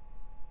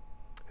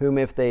 whom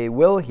if they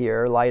will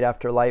hear, light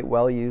after light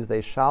well used,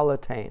 they shall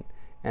attain,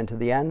 and to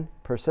the end,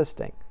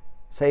 persisting,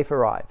 safe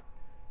arrive.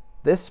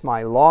 This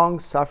my long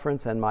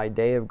sufferance and my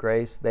day of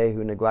grace, they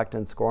who neglect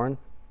and scorn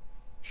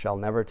shall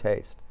never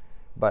taste.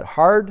 But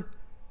hard,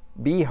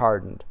 be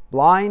hardened,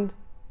 blind,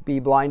 be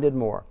blinded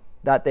more,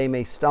 that they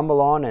may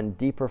stumble on and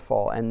deeper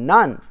fall, and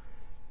none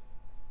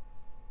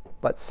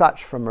but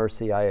such from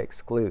mercy I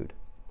exclude.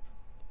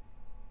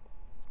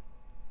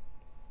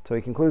 So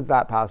he concludes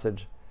that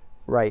passage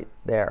right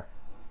there.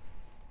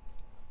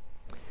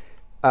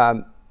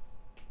 None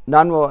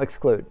will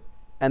exclude.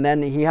 And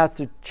then he has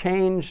to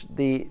change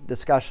the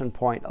discussion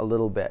point a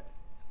little bit.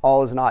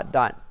 All is not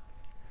done.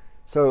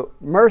 So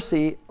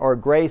mercy or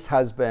grace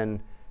has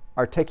been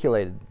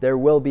articulated. There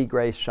will be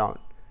grace shown,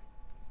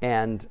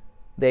 and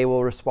they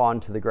will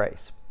respond to the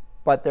grace.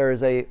 But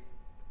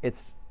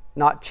it's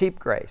not cheap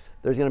grace.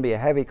 There's going to be a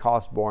heavy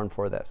cost borne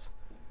for this.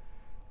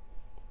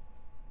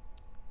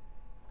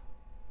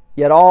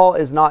 Yet all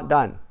is not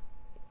done.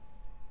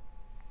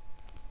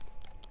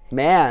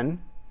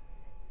 Man,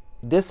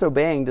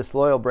 disobeying,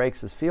 disloyal,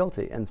 breaks his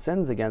fealty and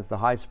sins against the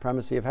high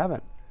supremacy of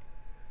heaven,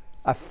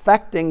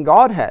 affecting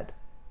Godhead,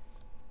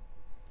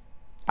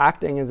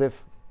 acting as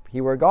if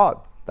he were God.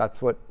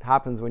 That's what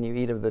happens when you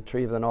eat of the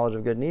tree of the knowledge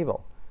of good and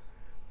evil.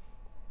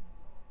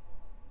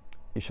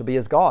 You shall be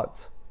as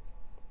gods.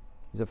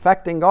 He's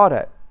affecting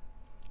Godhead,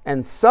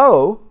 and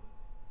so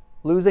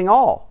losing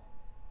all.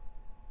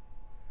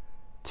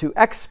 To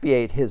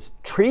expiate his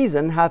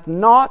treason hath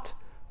not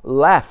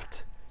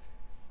left,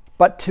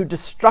 but to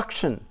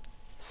destruction,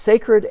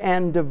 sacred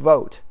and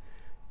devote.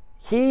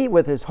 He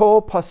with his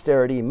whole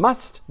posterity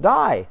must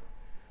die.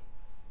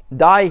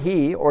 Die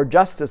he, or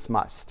justice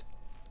must,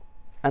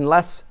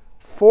 unless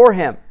for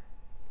him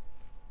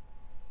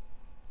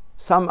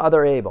some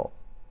other able,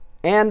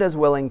 and as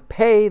willing,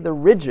 pay the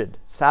rigid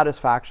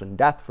satisfaction,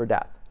 death for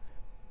death.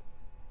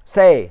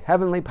 Say,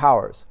 heavenly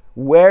powers,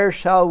 where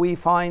shall we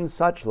find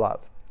such love?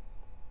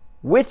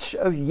 Which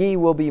of ye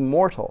will be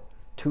mortal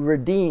to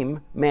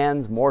redeem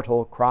man's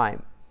mortal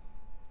crime,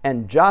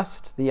 and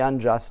just the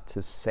unjust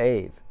to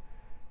save?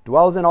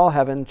 Dwells in all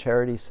heaven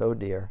charity so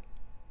dear.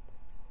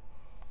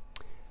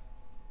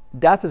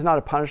 Death is not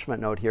a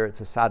punishment note here,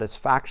 it's a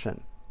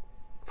satisfaction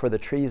for the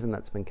treason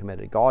that's been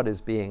committed. God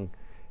is being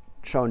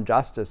shown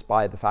justice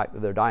by the fact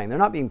that they're dying. They're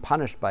not being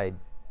punished by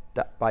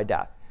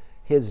death.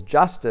 His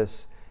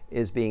justice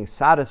is being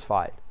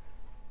satisfied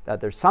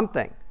that there's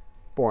something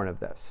born of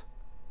this.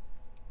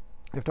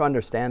 You have to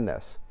understand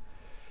this.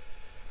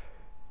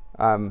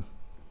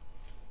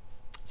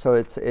 So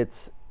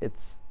it's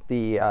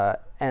the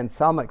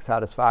Anselmic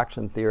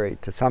satisfaction theory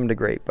to some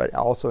degree, but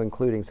also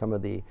including some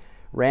of the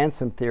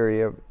ransom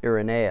theory of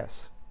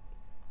Irenaeus.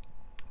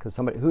 Because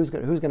somebody who's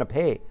going to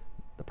pay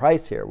the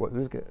price here?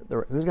 Who's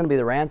going to be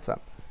the ransom?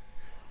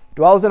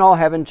 Dwells in all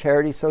heaven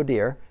charity so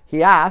dear.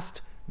 He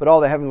asked, but all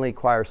the heavenly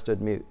choir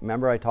stood mute.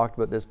 Remember I talked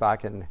about this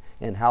back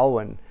in hell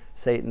when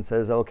Satan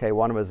says, okay,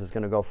 one of us is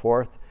going to go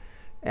forth.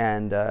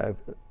 And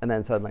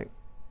then suddenly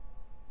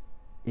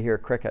you hear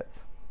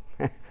crickets.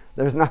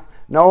 There's no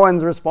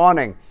one's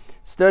responding.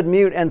 Stood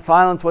mute, and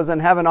silence was in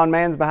heaven on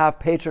man's behalf,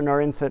 patron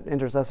or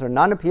intercessor.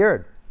 None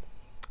appeared,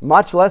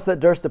 much less that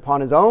durst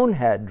upon his own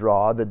head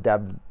draw the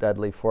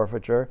deadly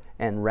forfeiture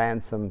and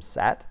ransom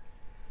set.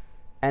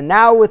 And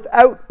now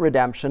without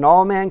redemption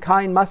all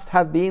mankind must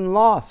have been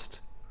lost,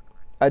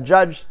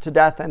 adjudged to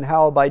death and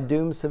hell by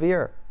doom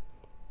severe,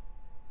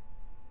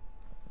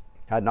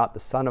 had not the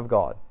Son of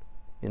God,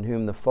 in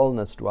whom the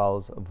fullness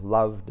dwells of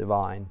love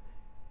divine,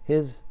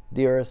 his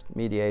dearest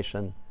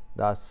mediation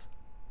thus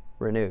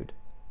renewed.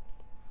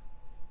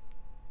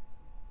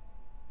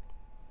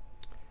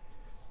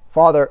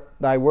 Father,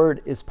 thy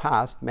word is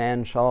past,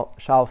 man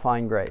shall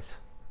find grace.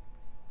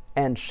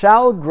 And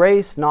shall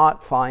grace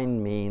not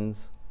find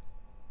means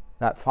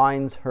that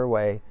finds her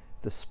way,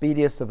 the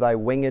speediest of thy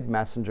winged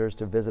messengers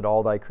to visit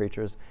all thy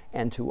creatures,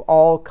 and to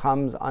all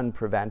comes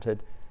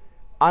unprevented,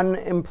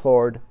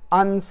 unimplored,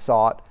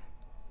 unsought,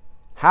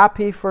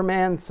 happy for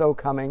man so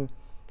coming,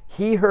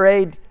 he her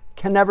aid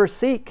can never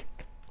seek,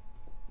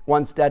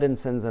 once dead in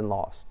sins and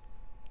lost.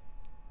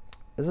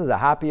 This is a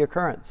happy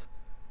occurrence.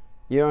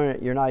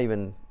 You're not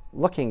even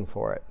looking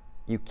for it.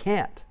 You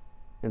can't,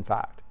 in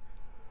fact.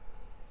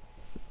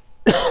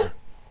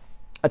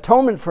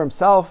 Atonement for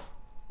himself,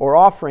 or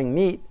offering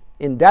meet,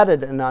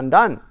 indebted and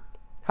undone,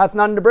 hath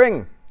none to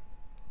bring.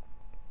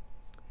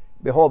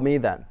 Behold me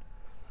then,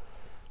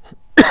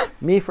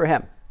 me for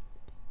him.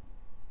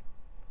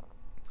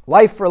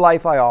 Life for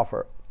life I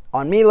offer.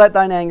 On me let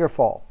thine anger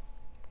fall.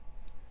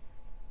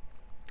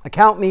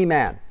 Account me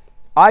man.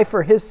 I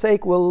for his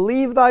sake will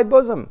leave thy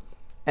bosom,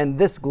 and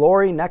this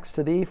glory next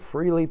to thee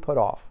freely put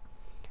off.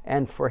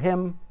 And for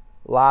him,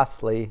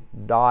 lastly,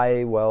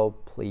 die well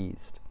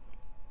pleased.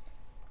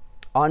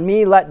 On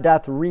me let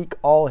death wreak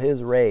all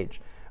his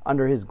rage.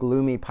 Under his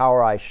gloomy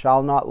power I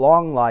shall not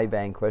long lie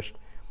vanquished.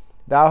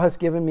 Thou hast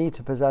given me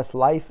to possess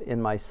life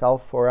in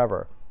myself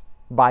forever.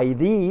 By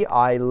thee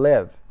I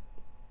live.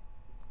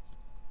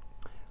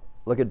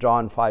 Look at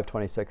John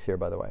 5:26 here,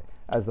 by the way.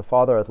 As the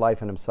Father hath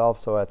life in himself,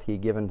 so hath he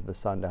given to the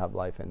Son to have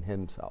life in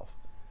himself.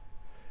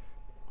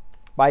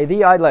 By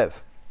thee I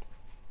live.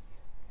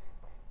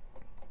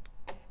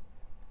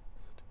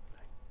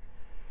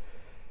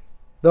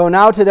 Though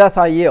now to death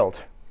I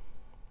yield,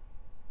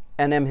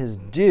 and am his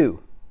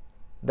due,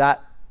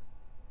 that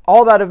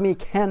all that of me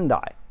can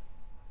die.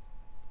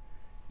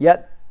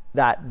 Yet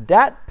that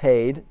debt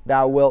paid,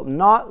 thou wilt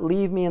not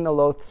leave me in the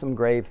loathsome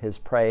grave his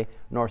prey,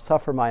 nor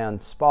suffer my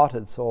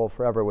unspotted soul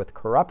forever with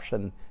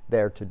corruption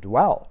there to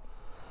dwell.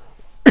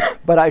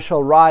 But I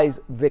shall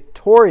rise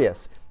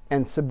victorious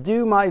and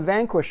subdue my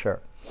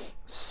vanquisher,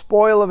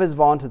 spoil of his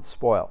vaunted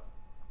spoil.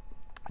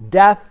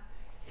 Death,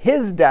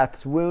 his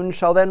death's wound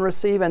shall then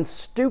receive, and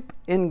stoop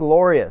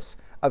inglorious,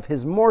 of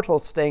his mortal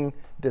sting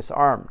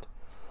disarmed.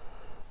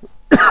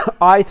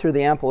 I through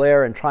the ample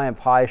air in triumph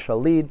high shall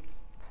lead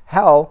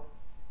hell,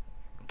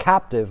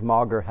 captive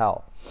maugre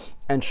hell,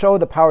 and show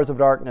the powers of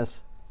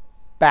darkness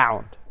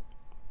bound.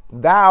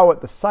 Thou at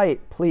the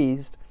sight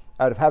pleased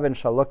out of heaven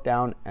shall look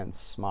down and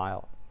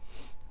smile,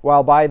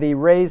 while by thee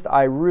raised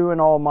I ruin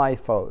all my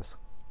foes.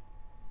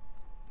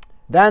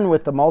 Then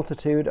with the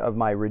multitude of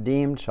my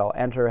redeemed shall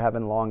enter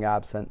heaven long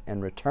absent,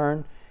 and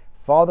return,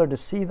 Father, to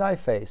see thy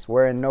face,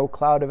 wherein no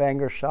cloud of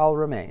anger shall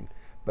remain,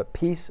 but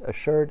peace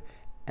assured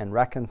and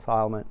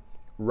reconcilement.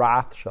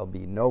 Wrath shall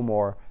be no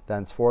more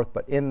thenceforth,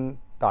 but in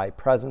thy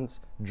presence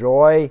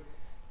joy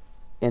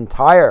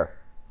entire.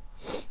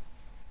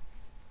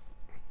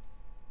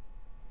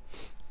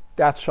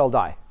 Death shall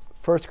die.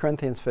 1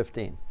 Corinthians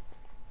 15.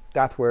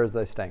 Death, where is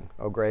thy sting?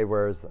 O grave,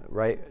 where is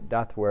right?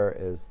 Death, where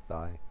is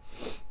thy?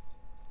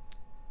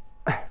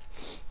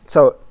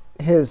 So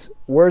his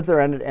words are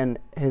ended, and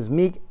his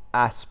meek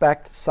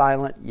aspect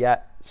silent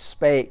yet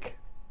spake,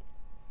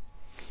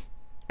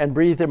 and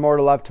breathed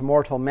immortal love to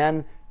mortal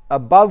men,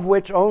 above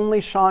which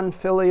only shone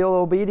filial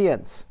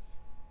obedience.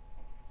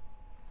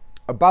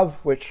 Above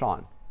which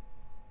shone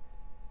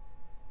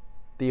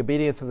the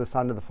obedience of the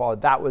Son to the Father.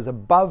 That was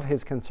above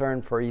his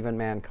concern for even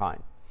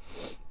mankind.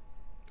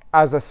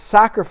 As a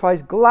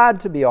sacrifice glad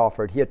to be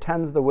offered, he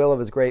attends the will of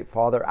his great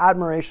Father.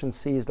 Admiration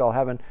seized all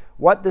heaven.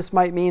 What this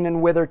might mean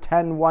and whither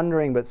tend,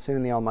 wondering, but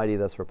soon the Almighty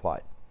thus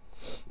replied.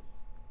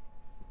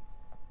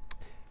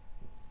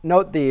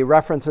 Note the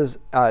references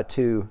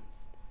to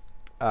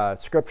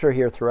Scripture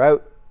here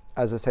throughout.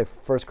 As I say,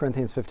 1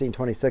 Corinthians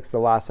 15:26, the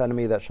last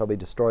enemy that shall be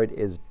destroyed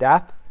is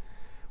death,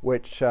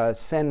 which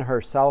sin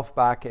herself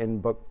back in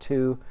book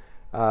 2,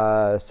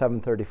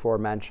 734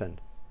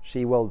 mentioned.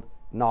 She will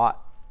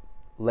not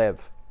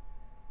live,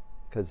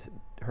 because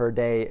her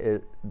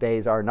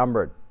days are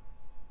numbered.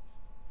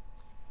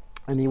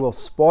 And he will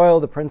spoil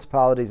the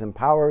principalities and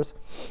powers,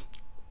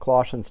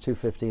 Colossians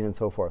 2:15 and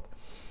so forth.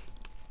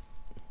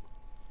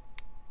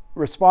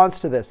 Response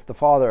to this, the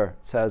Father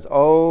says,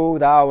 O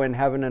thou in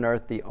heaven and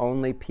earth, the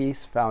only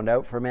peace found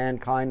out for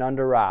mankind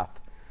under wrath.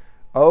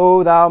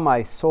 O thou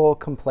my sole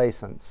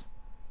complacence.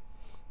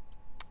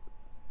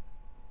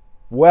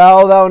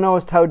 Well thou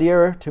knowest how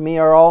dear to me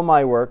are all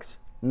my works,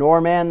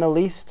 nor man the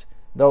least,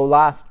 though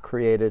last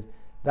created,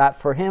 that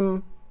for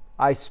him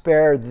I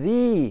spare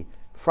thee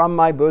from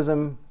my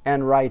bosom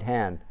and right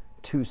hand,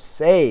 to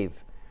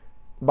save,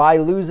 by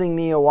losing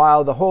thee a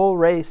while, the whole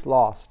race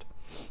lost.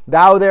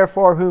 Thou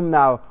therefore, whom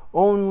thou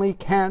only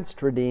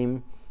canst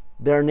redeem,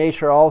 their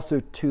nature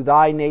also to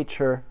thy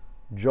nature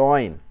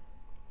join,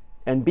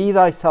 and be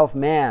thyself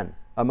man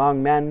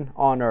among men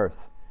on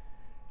earth,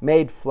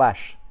 made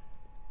flesh,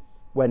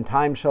 when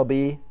time shall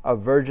be,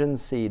 of virgin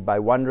seed by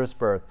wondrous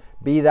birth.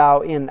 Be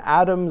thou in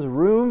Adam's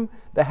room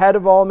the head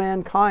of all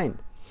mankind,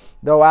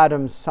 though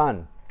Adam's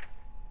son.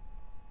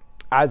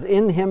 As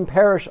in him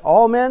perish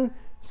all men,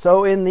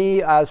 so in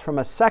thee, as from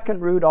a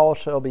second root, all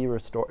shall be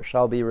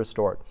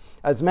restored.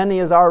 As many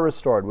as are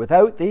restored,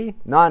 without thee,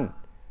 none.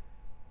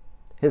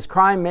 His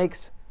crime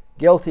makes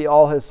guilty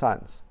all his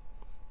sons.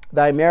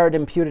 Thy merit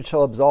imputed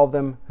shall absolve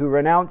them, who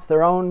renounce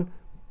their own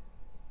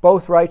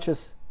both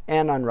righteous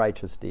and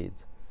unrighteous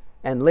deeds,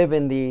 and live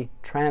in thee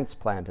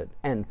transplanted,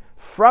 and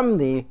from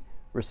thee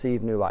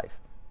receive new life.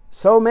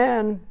 So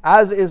man,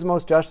 as is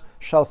most just,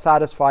 shall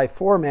satisfy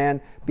for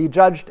man, be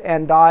judged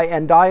and die,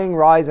 and dying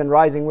rise, and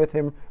rising with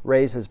him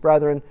raise his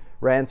brethren,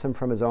 ransom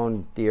from his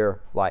own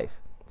dear life.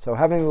 So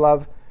having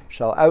love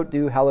shall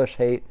outdo hellish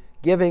hate,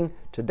 giving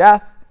to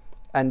death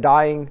and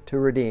dying to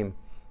redeem.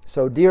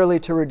 So dearly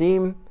to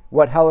redeem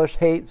what hellish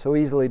hate so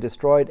easily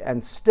destroyed,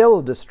 and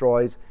still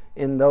destroys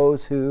in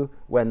those who,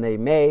 when they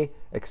may,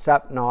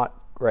 accept not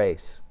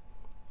grace.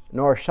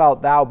 Nor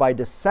shalt thou, by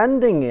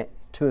descending it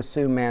to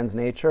assume man's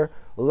nature,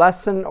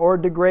 lessen or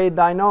degrade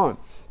thine own.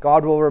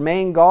 God will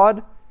remain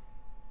God,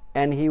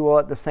 and he will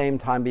at the same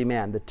time be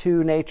man. The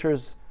two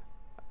natures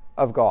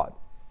of God.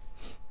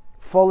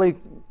 Fully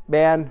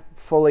man,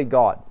 fully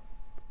God.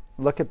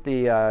 Look at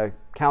the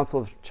Council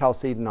of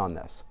Chalcedon on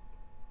this.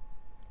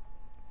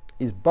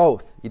 He's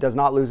both. He does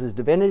not lose his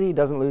divinity. He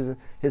doesn't lose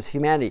his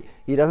humanity.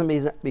 He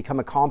doesn't become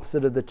a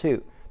composite of the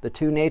two. The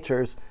two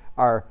natures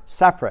are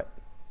separate,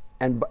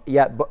 and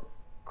yet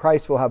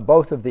Christ will have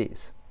both of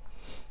these.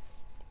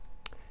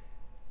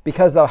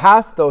 Because thou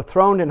hast, though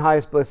throned in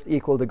highest bliss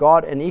equal to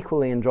God, and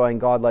equally enjoying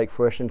God-like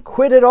fruition,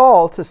 quit it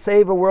all to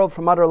save a world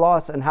from utter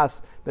loss, and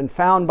hast been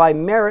found by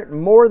merit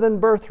more than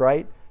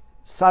birthright,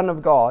 Son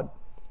of God,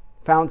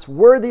 found's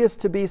worthiest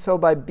to be so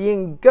by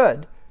being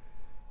good,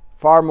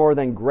 far more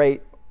than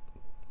great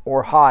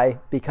or high,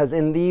 because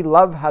in thee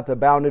love hath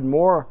abounded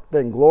more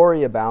than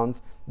glory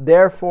abounds.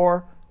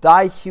 Therefore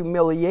thy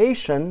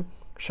humiliation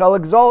shall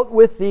exalt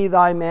with thee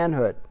thy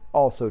manhood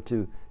also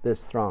to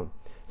this throne.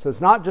 So it's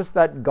not just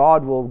that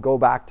God will go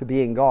back to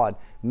being God.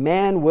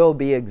 Man will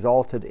be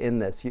exalted in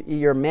this.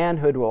 Your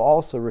manhood will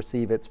also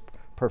receive its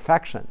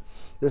perfection.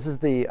 This is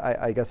the,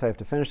 I guess I have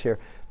to finish here.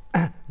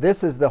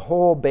 This is the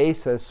whole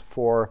basis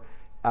for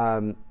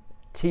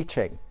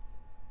teaching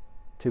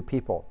to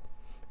people,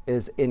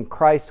 is in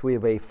Christ we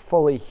have a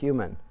fully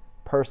human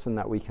person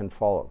that we can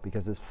follow,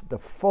 because it's the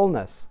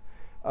fullness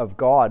of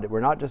God.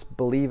 We're not just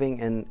believing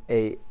in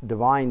a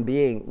divine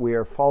being, we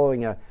are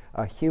following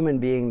a human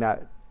being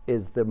that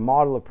is the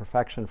model of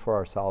perfection for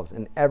ourselves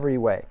in every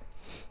way.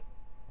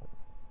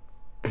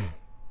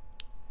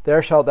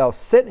 There shalt thou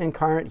sit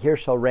incarnate, here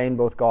shall reign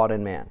both God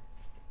and man.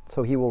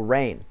 So he will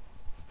reign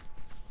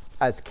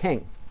as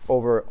king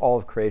over all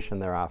of creation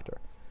thereafter.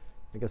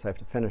 I guess I have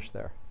to finish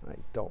there. I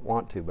don't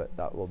want to, but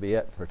that will be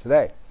it for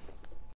today.